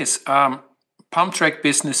 How it is. Pump track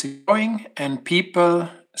business is growing, and people,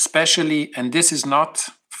 especially, and this is not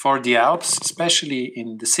for the Alps, especially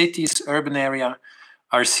in the cities, urban area,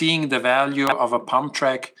 are seeing the value of a pump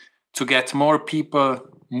track to get more people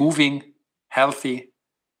moving, healthy,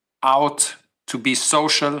 out, to be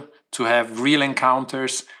social, to have real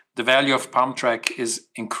encounters. The value of pump track is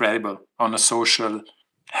incredible on a social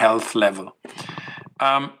health level.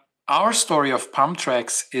 Our story of pump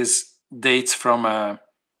tracks dates from a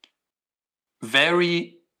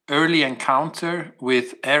very early encounter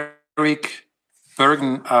with Eric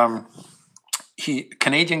Bergen,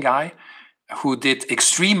 Canadian guy who did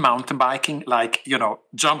extreme mountain biking, like,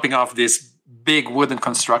 jumping off these big wooden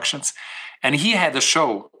constructions. And he had a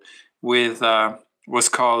show with was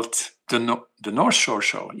called the North Shore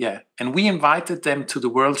Show, and we invited them to the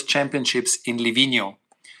World Championships in Livigno,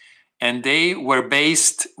 and they were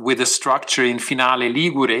based with a structure in Finale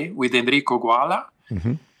Ligure with Enrico Guala,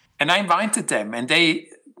 and I invited them, and they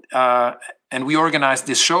and we organized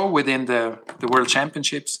this show within the World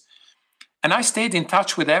Championships, and I stayed in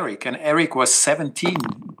touch with Eric, and Eric was 17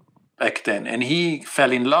 back then, and he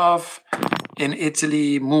fell in love in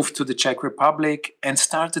Italy, moved to the Czech Republic, and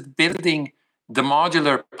started building the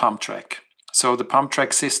modular pump track. So the pump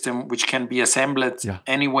track system, which can be assembled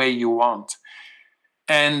any way you want.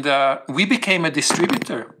 And we became a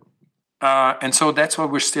distributor. And so that's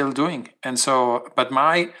what we're still doing. And so, but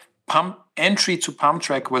my entry to pump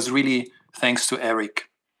track was really thanks to Eric.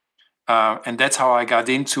 And that's how I got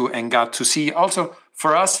into and got to see. Also,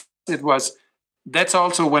 for us, that's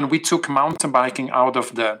also when we took mountain biking out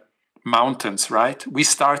of the mountains, right? We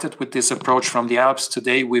started with this approach from the Alps.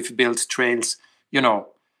 Today, we've built trails,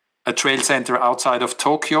 a trail center outside of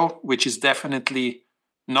Tokyo, which is definitely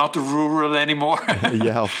not rural anymore.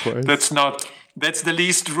 Yeah, of course. That's the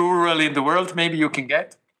least rural in the world maybe you can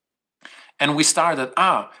get. And we started,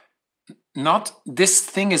 this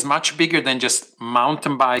thing is much bigger than just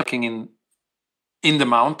mountain biking in the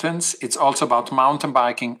mountains. It's also about mountain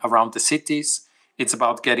biking around the cities. It's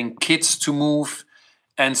about getting kids to move.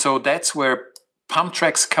 And so that's where pump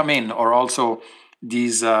tracks come in, or also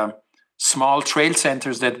these small trail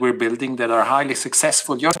centers that we're building that are highly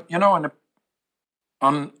successful.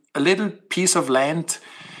 On a little piece of land,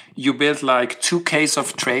 you build like 2Ks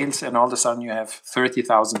of trails, and all of a sudden you have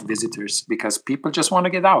 30,000 visitors because people just want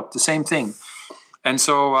to get out. The same thing. And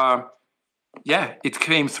so, it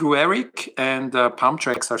came through Eric, and pump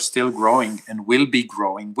tracks are still growing and will be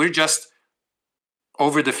growing. We're just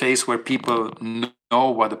over the phase where people know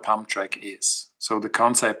what a pump track is. So the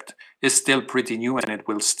concept is still pretty new, and it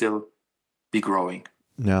will still be growing.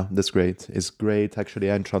 Yeah, that's great. It's great, actually,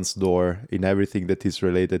 entrance door in everything that is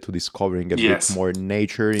related to discovering a bit more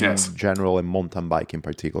nature in general and mountain bike in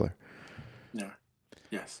particular. Yeah.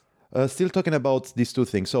 Yes. Still talking about these two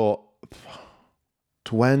things. So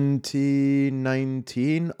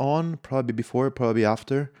 2019 on, probably before, probably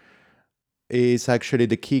after, is actually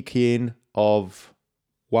the kick in of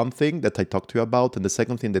one thing that I talked to you about, and the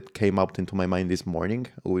second thing that came out into my mind this morning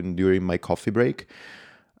during my coffee break.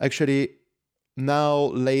 Actually,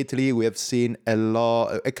 now lately we have seen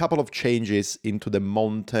a couple of changes into the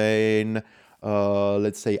mountain,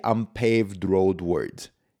 let's say unpaved road world.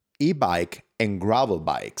 E-bike and gravel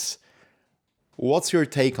bikes. What's your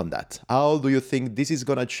take on that? How do you think this is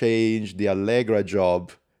gonna change the Allegra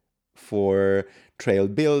job for trail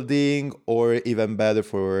building, or even better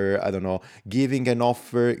for, giving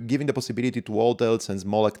the possibility to hotels and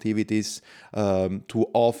small activities to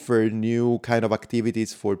offer new kind of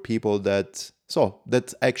activities for people that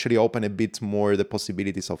actually open a bit more the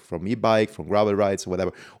possibilities from e-bike, from gravel rides,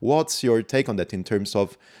 whatever. What's your take on that in terms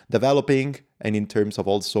of developing and in terms of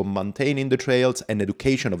also maintaining the trails and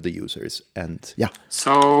education of the users? And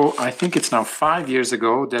So I think it's now 5 years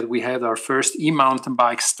ago that we had our first e-mountain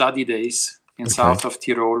bike study days in south of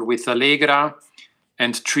Tyrol with Allegra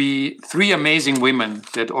and three amazing women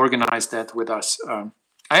that organized that with us.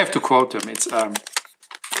 I have to quote them. It's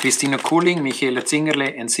Christina Kuling, Michele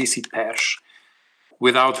Zingerle, and Sissi Persch.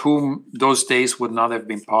 without whom those days would not have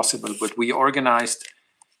been possible. But we organized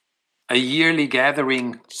a yearly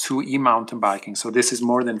gathering to e-mountain biking. So this is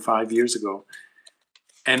more than 5 years ago.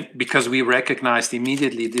 And because we recognized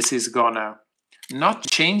immediately this is gonna not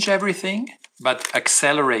change everything, but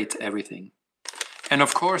accelerate everything. And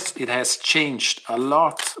of course, it has changed a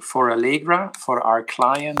lot for Allegra, for our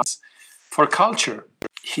clients, for culture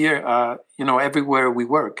here, everywhere we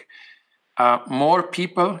work. More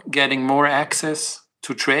people getting more access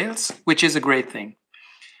to trails, which is a great thing.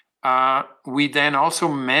 We then also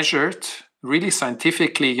measured really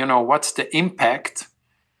scientifically, what's the impact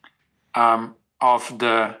of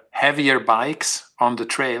the heavier bikes on the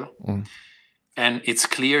trail. And it's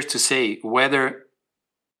clear to say whether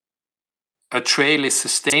a trail is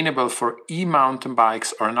sustainable for e-mountain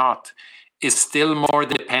bikes or not is still more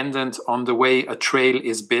dependent on the way a trail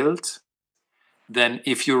is built than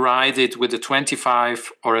if you ride it with a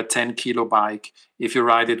 25 or a 10 kilo bike, if you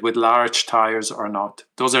ride it with large tires or not.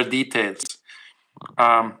 Those are details.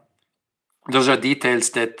 Those are details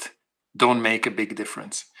that don't make a big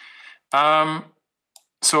difference.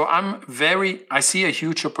 So I see a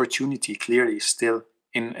huge opportunity clearly still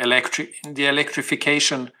in the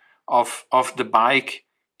electrification of the bike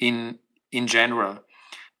in general.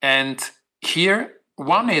 And here,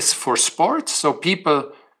 one is for sports, so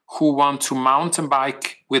people who want to mountain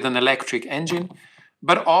bike with an electric engine,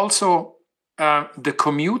 but also the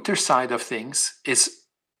commuter side of things is,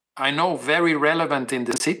 I know, very relevant in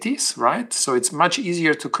the cities, right? So it's much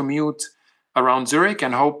easier to commute around Zurich,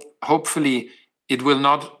 and hopefully it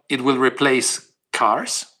will replace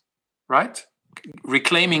cars, right?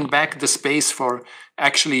 Reclaiming back the space for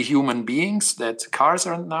actually human beings that cars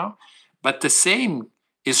are now. But the same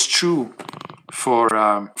is true for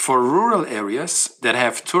rural areas that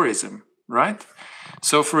have tourism, right?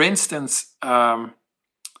 So, for instance,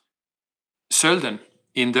 Sölden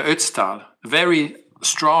in the Ötztal, very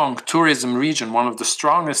strong tourism region, one of the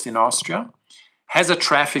strongest in Austria, has a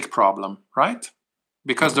traffic problem, right?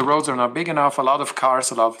 Because the roads are not big enough, a lot of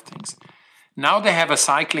cars, a lot of things. Now they have a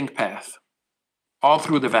cycling path all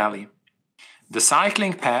through the valley. The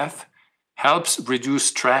cycling path helps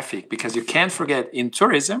reduce traffic, because you can't forget in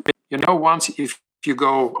tourism, once if you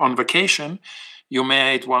go on vacation, you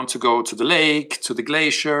might want to go to the lake, to the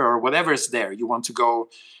glacier, or whatever is there. You want to go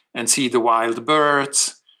and see the wild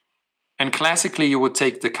birds. And classically, you would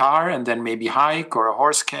take the car and then maybe hike or a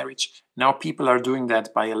horse carriage. Now people are doing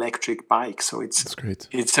that by electric bike. So it's great.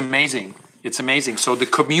 It's amazing. It's amazing. So the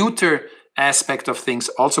commuter aspect of things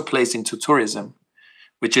also plays into tourism,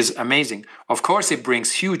 which is amazing. Of course, it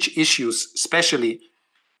brings huge issues, especially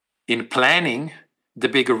in planning the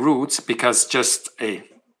bigger routes, because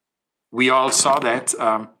we all saw that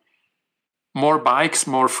more bikes,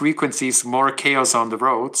 more frequencies, more chaos on the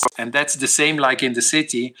roads. And that's the same like in the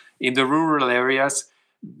city. In the rural areas,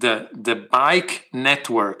 the bike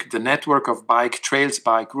network, the network of bike trails,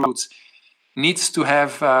 bike routes, needs to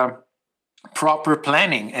have proper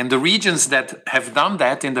planning. And the regions that have done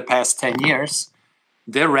that in the past 10 years,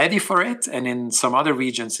 they're ready for it. And in some other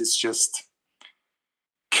regions, it's just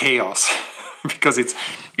chaos because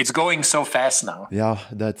it's going so fast now. Yeah,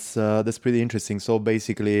 that's pretty interesting. So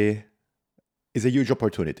basically, it's a huge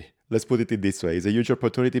opportunity. Let's put it in this way. It's a huge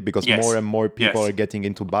opportunity because more and more people are getting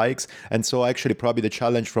into bikes. And so actually probably the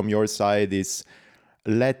challenge from your side is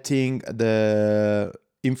letting the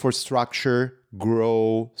infrastructure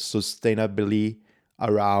grow sustainably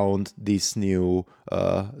around this new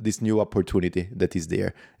opportunity that is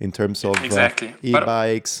there in terms of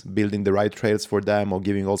e-bikes, building the right trails for them, or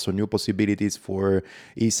giving also new possibilities for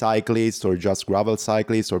e-cyclists or just gravel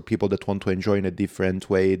cyclists or people that want to enjoy in a different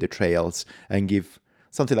way the trails, and give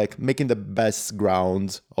something like making the best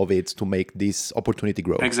ground of it to make this opportunity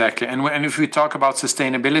grow. Exactly. And if we talk about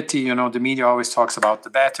sustainability, the media always talks about the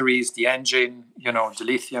batteries, the engine, the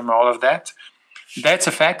lithium, all of that. That's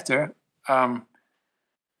a factor.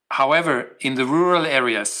 However, in the rural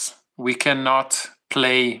areas, we cannot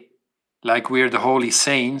play like we're the holy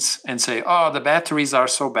saints and say, the batteries are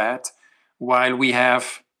so bad, while we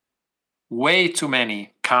have way too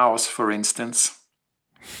many cows, for instance,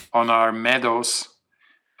 on our meadows,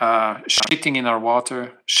 shitting in our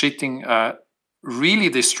water, really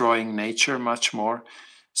destroying nature much more.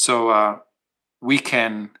 So we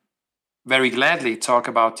can very gladly talk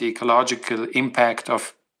about the ecological impact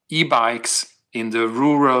of e-bikes in the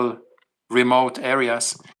rural, remote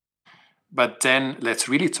areas. But then let's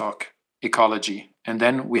really talk ecology. And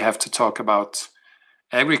then we have to talk about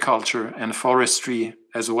agriculture and forestry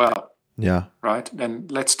as well. Yeah. Right? Then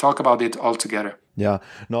let's talk about it all together. Yeah,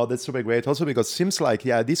 no, that's super great. Also, because seems like,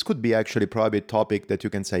 yeah, this could be actually probably a topic that you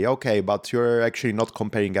can say, okay, but you're actually not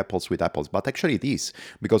comparing apples with apples. But actually, it is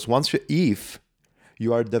because if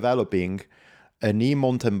you are developing an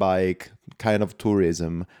e-mountain bike kind of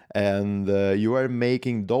tourism and you are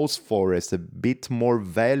making those forests a bit more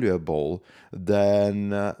valuable than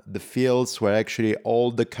the fields where actually all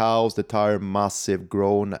the cows that are massive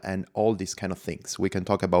grown and all these kind of things, we can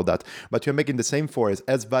talk about that, but you're making the same forest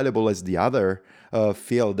as valuable as the other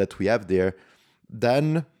field that we have there,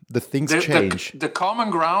 then the things change. The common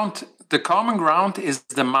ground is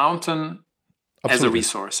the mountain as a Absolutely.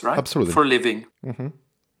 resource, right? Absolutely. For living. Mm-hmm.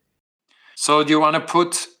 So do you want to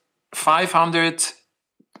put 500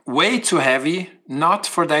 way too heavy, not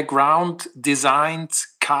for that ground designed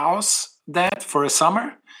cows that for a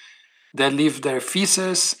summer that leave their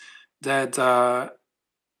feces, that are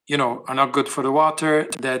not good for the water,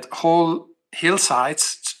 that whole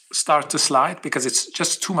hillsides start to slide because it's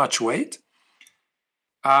just too much weight.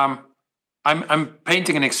 I'm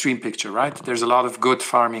painting an extreme picture, right? There's a lot of good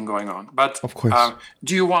farming going on, but of course,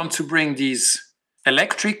 do you want to bring these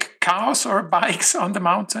electric cows or bikes on the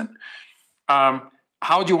mountain?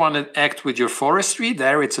 How do you want to act with your forestry?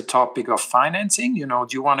 There, it's a topic of financing. Do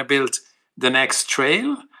you want to build the next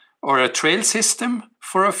trail or a trail system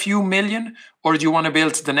for a few million, or do you want to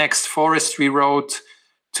build the next forestry road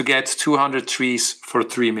to get 200 trees for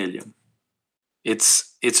 3 million?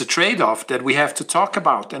 It's a trade-off that we have to talk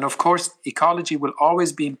about. And of course, ecology will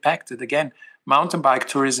always be impacted. Again, mountain bike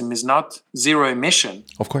tourism is not zero emission.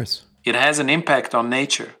 Of course. It has an impact on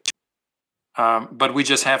nature. But we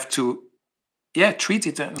just have to, treat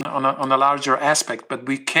it on a larger aspect. But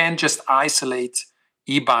we can't just isolate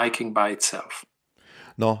e-biking by itself.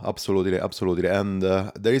 No, absolutely, absolutely. And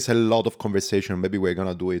there is a lot of conversation, maybe we're going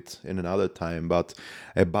to do it in another time, but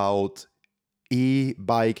about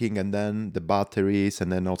e-biking and then the batteries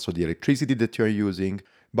and then also the electricity that you're using.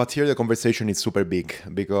 But here the conversation is super big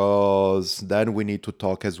because then we need to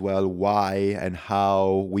talk as well why and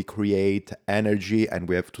how we create energy. And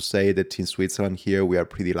we have to say that in Switzerland here we are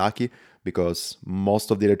pretty lucky because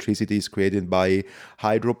most of the electricity is created by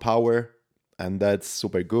hydropower, and that's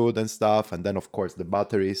super good and stuff. And then of course the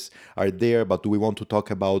batteries are there, but do we want to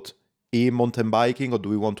talk about e-mountain biking or do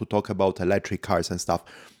we want to talk about electric cars and stuff?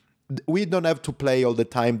 We don't have to play all the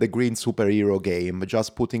time the green superhero game,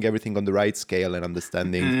 just putting everything on the right scale and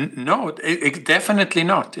understanding. No, definitely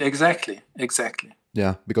not. Exactly.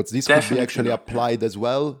 Yeah, because this could be actually applied as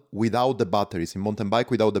well without the batteries, in mountain bike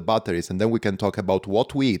without the batteries. And then we can talk about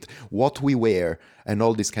what we eat, what we wear, and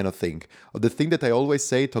all this kind of thing. The thing that I always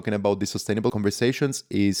say, talking about these sustainable conversations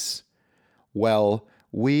is, well,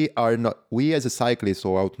 we as a cyclist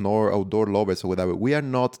or outdoor lovers or whatever, we are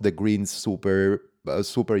not the green superhumans,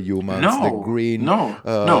 the green,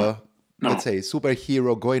 let's say,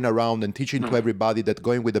 superhero going around and teaching to everybody that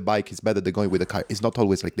going with a bike is better than going with a car. It's not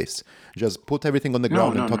always like this. Just put everything on the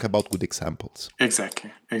ground and talk about good examples.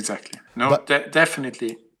 Exactly. No,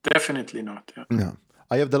 definitely not. Yeah.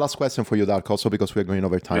 I have the last question for you, Darko, also because we're going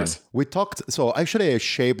over time. Yes. We talked, so actually I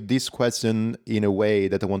shaped this question in a way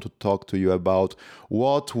that I want to talk to you about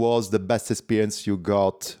what was the best experience you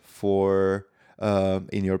got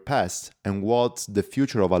in your past and what the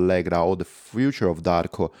future of Allegra or the future of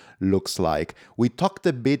Darko looks like. We talked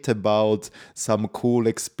a bit about some cool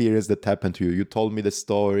experience that happened to you. You told me the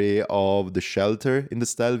story of the shelter in the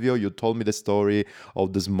Stelvio. You told me the story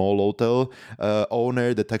of the small hotel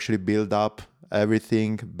owner that actually built up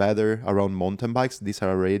everything better around mountain bikes. These are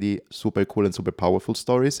already super cool and super powerful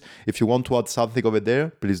stories. If you want to add something over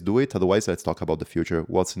there, please do it. Otherwise, let's talk about the future.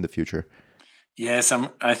 What's in the future? Yes,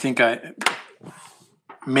 I think I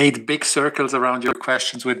made big circles around your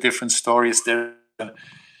questions with different stories.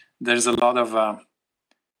 There's a lot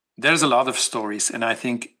of stories, and I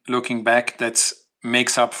think looking back, that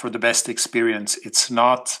makes up for the best experience. It's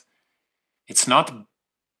not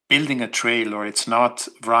building a trail, or it's not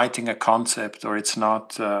writing a concept, or it's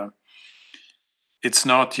not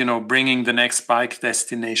bringing the next bike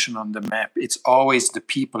destination on the map. It's always the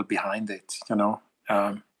people behind it.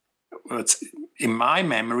 It's, in my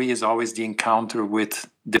memory, is always the encounter with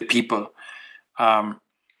the people.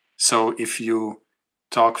 So if you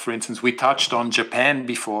talk, for instance, we touched on Japan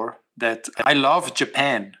before, that I love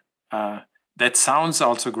Japan. That sounds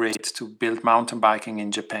also great to build mountain biking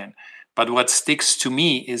in Japan. But what sticks to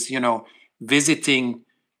me is, visiting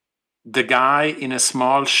the guy in a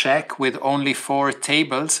small shack with only 4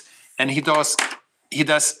 tables, and he does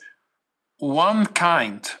one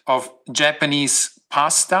kind of Japanese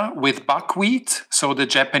pasta with buckwheat, so the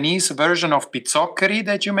Japanese version of pizzoccheri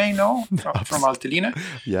that you may know from Valtellina.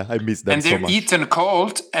 Yeah, I miss them and so they're much. eaten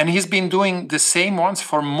cold, and he's been doing the same ones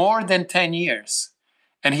for more than 10 years.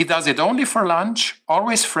 And he does it only for lunch,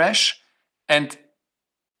 always fresh, and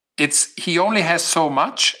he only has so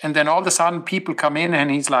much, and then all of a sudden people come in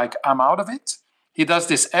and he's like, I'm out of it. He does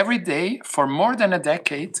this every day for more than a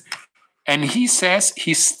decade, and he says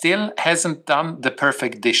he still hasn't done the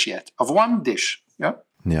perfect dish yet, of one dish.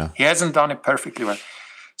 Yeah. He hasn't done it perfectly well.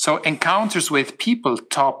 So encounters with people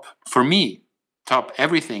top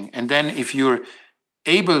everything. And then if you're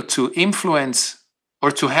able to influence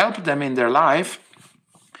or to help them in their life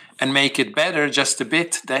and make it better just a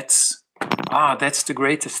bit, that's the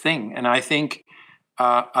greatest thing. And I think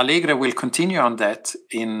Allegra will continue on that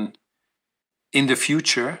in the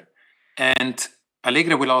future. And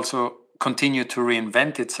Allegra will also continue to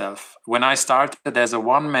reinvent itself. When I started as a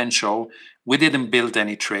one-man show, we didn't build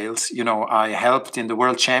any trails. I helped in the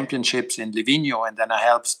World Championships in Livigno, and then I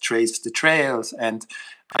helped trace the trails, and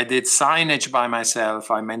I did signage by myself.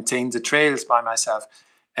 I maintained the trails by myself.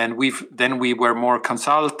 And we were more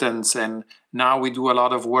consultants, and now we do a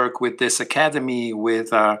lot of work with this academy.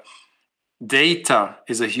 With data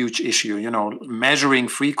is a huge issue, measuring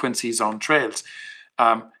frequencies on trails.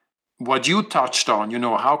 What you touched on,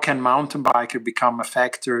 how can mountain biker become a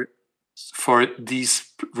factor for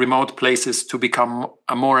these remote places to become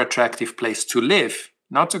a more attractive place to live,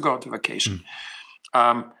 not to go to vacation?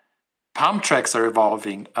 Pump tracks are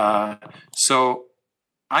evolving. So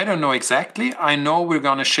I don't know exactly. I know we're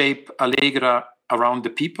going to shape Allegra around the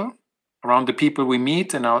people we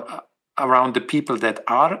meet, and around the people that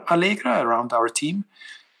are Allegra, around our team.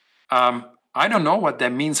 I don't know what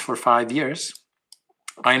that means for 5 years.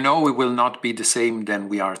 I know we will not be the same than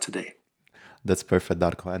we are today. That's perfect,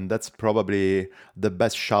 Darko. And that's probably the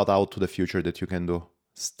best shout out to the future that you can do.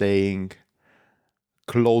 Staying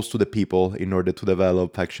close to the people in order to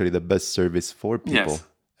develop actually the best service for people.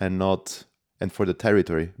 Yes. And for the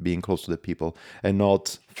territory, being close to the people, and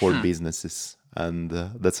not for businesses. And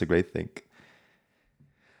that's a great thing.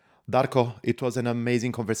 Darko, it was an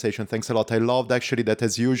amazing conversation. Thanks a lot. I loved actually that,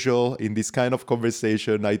 as usual, in this kind of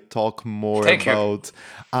conversation, I talk more about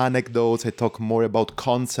anecdotes. I talk more about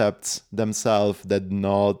concepts themselves than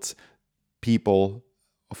not people.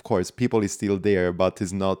 Of course, people is still there, but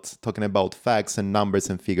is not talking about facts and numbers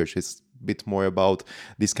and figures. It's a bit more about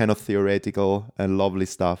this kind of theoretical and lovely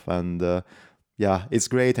stuff. And yeah, it's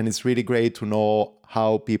great. And it's really great to know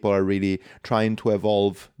how people are really trying to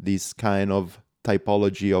evolve this kind of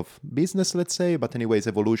typology of business, let's say, but anyways,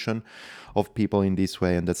 evolution of people in this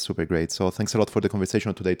way, and that's super great. So thanks a lot for the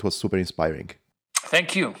conversation today. It was super inspiring.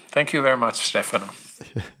 Thank you very much, Stefano.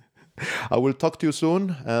 I will talk to you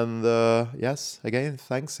soon, and yes, again,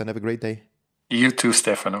 thanks, and have a great day. You too,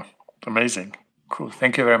 Stefano. Amazing. Cool.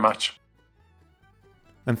 Thank you very much.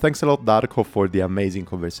 And thanks a lot, Darko, for the amazing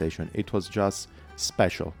conversation. It was just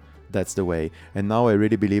special. That's the way. And now I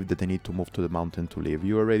really believe that I need to move to the mountain to live.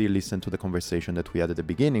 You already listened to the conversation that we had at the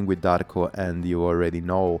beginning with Darko, and you already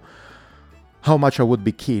know how much I would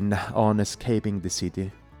be keen on escaping the city.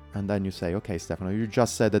 And then you say, okay, Stefano, you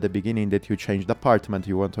just said at the beginning that you changed apartment,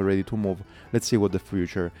 you want already to move. Let's see what the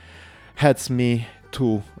future heads me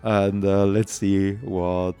to, and let's see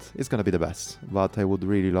what is going to be the best. But I would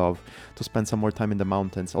really love to spend some more time in the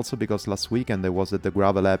mountains, also because last weekend I was at the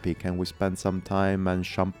Gravel Epic, and we spent some time in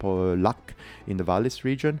Champeaux-Lac in the Valais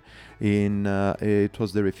region. It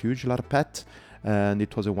was the refuge L'Arpette, and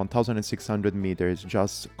it was a 1,600 meters,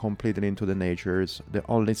 just completely into the nature. The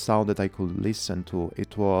only sound that I could listen to,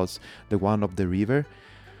 it was the one of the river,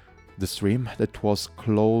 the stream that was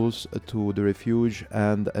close to the refuge,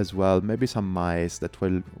 and as well maybe some mice that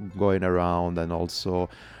were going around, and also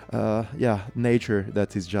nature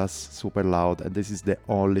that is just super loud. And this is the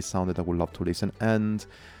only sound that I would love to listen. And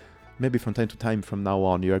maybe from time to time from now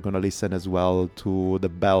on you are going to listen as well to the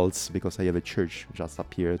bells, because I have a church just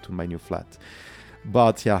up here to my new flat.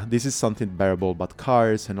 But yeah, this is something bearable. But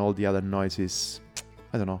cars and all the other noises,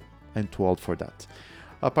 I don't know, I'm too old for that.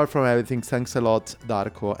 Apart from everything, thanks a lot,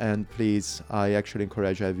 Darko, and please, I actually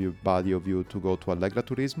encourage everybody of you to go to Allegra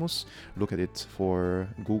Turismus. Look at it for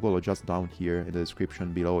Google, or just down here in the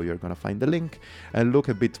description below, you're going to find the link, and look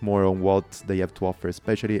a bit more on what they have to offer,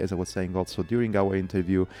 especially, as I was saying also during our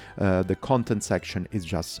interview, the content section is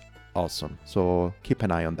just awesome, so keep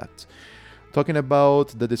an eye on that. Talking about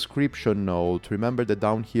the description note, remember that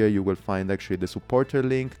down here you will find actually the supporter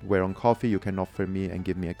link, where on Ko-fi you can offer me and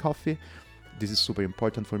give me a coffee. This is super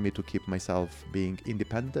important for me to keep myself being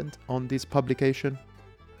independent on this publication,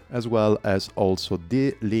 as well as also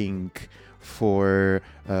the link for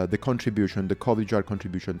the contribution, the COVID jar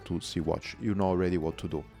contribution to Sea-Watch. You know already what to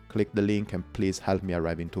do. Click the link and please help me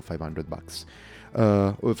arrive into $500.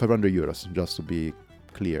 500 euros, just to be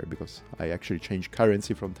clear, because I actually change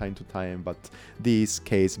currency from time to time, but this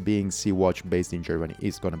case being Sea-Watch based in Germany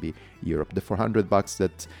is gonna be Europe. The $400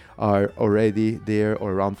 that are already there,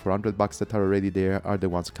 or around $400 that are already there, are the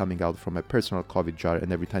ones coming out from a personal COVID jar,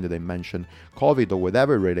 and every time that I mention COVID or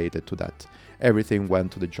whatever related to that, everything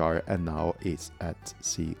went to the jar and now is at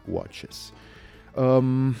Sea-Watches.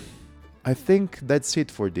 I think that's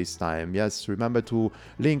it for this time. Yes, remember to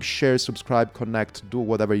link, share, subscribe, connect, do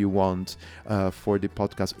whatever you want for the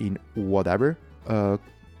podcast in whatever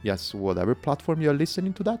platform you're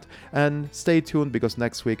listening to that. And stay tuned, because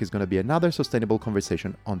next week is going to be another sustainable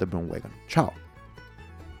conversation on the Broom Wagon. Ciao!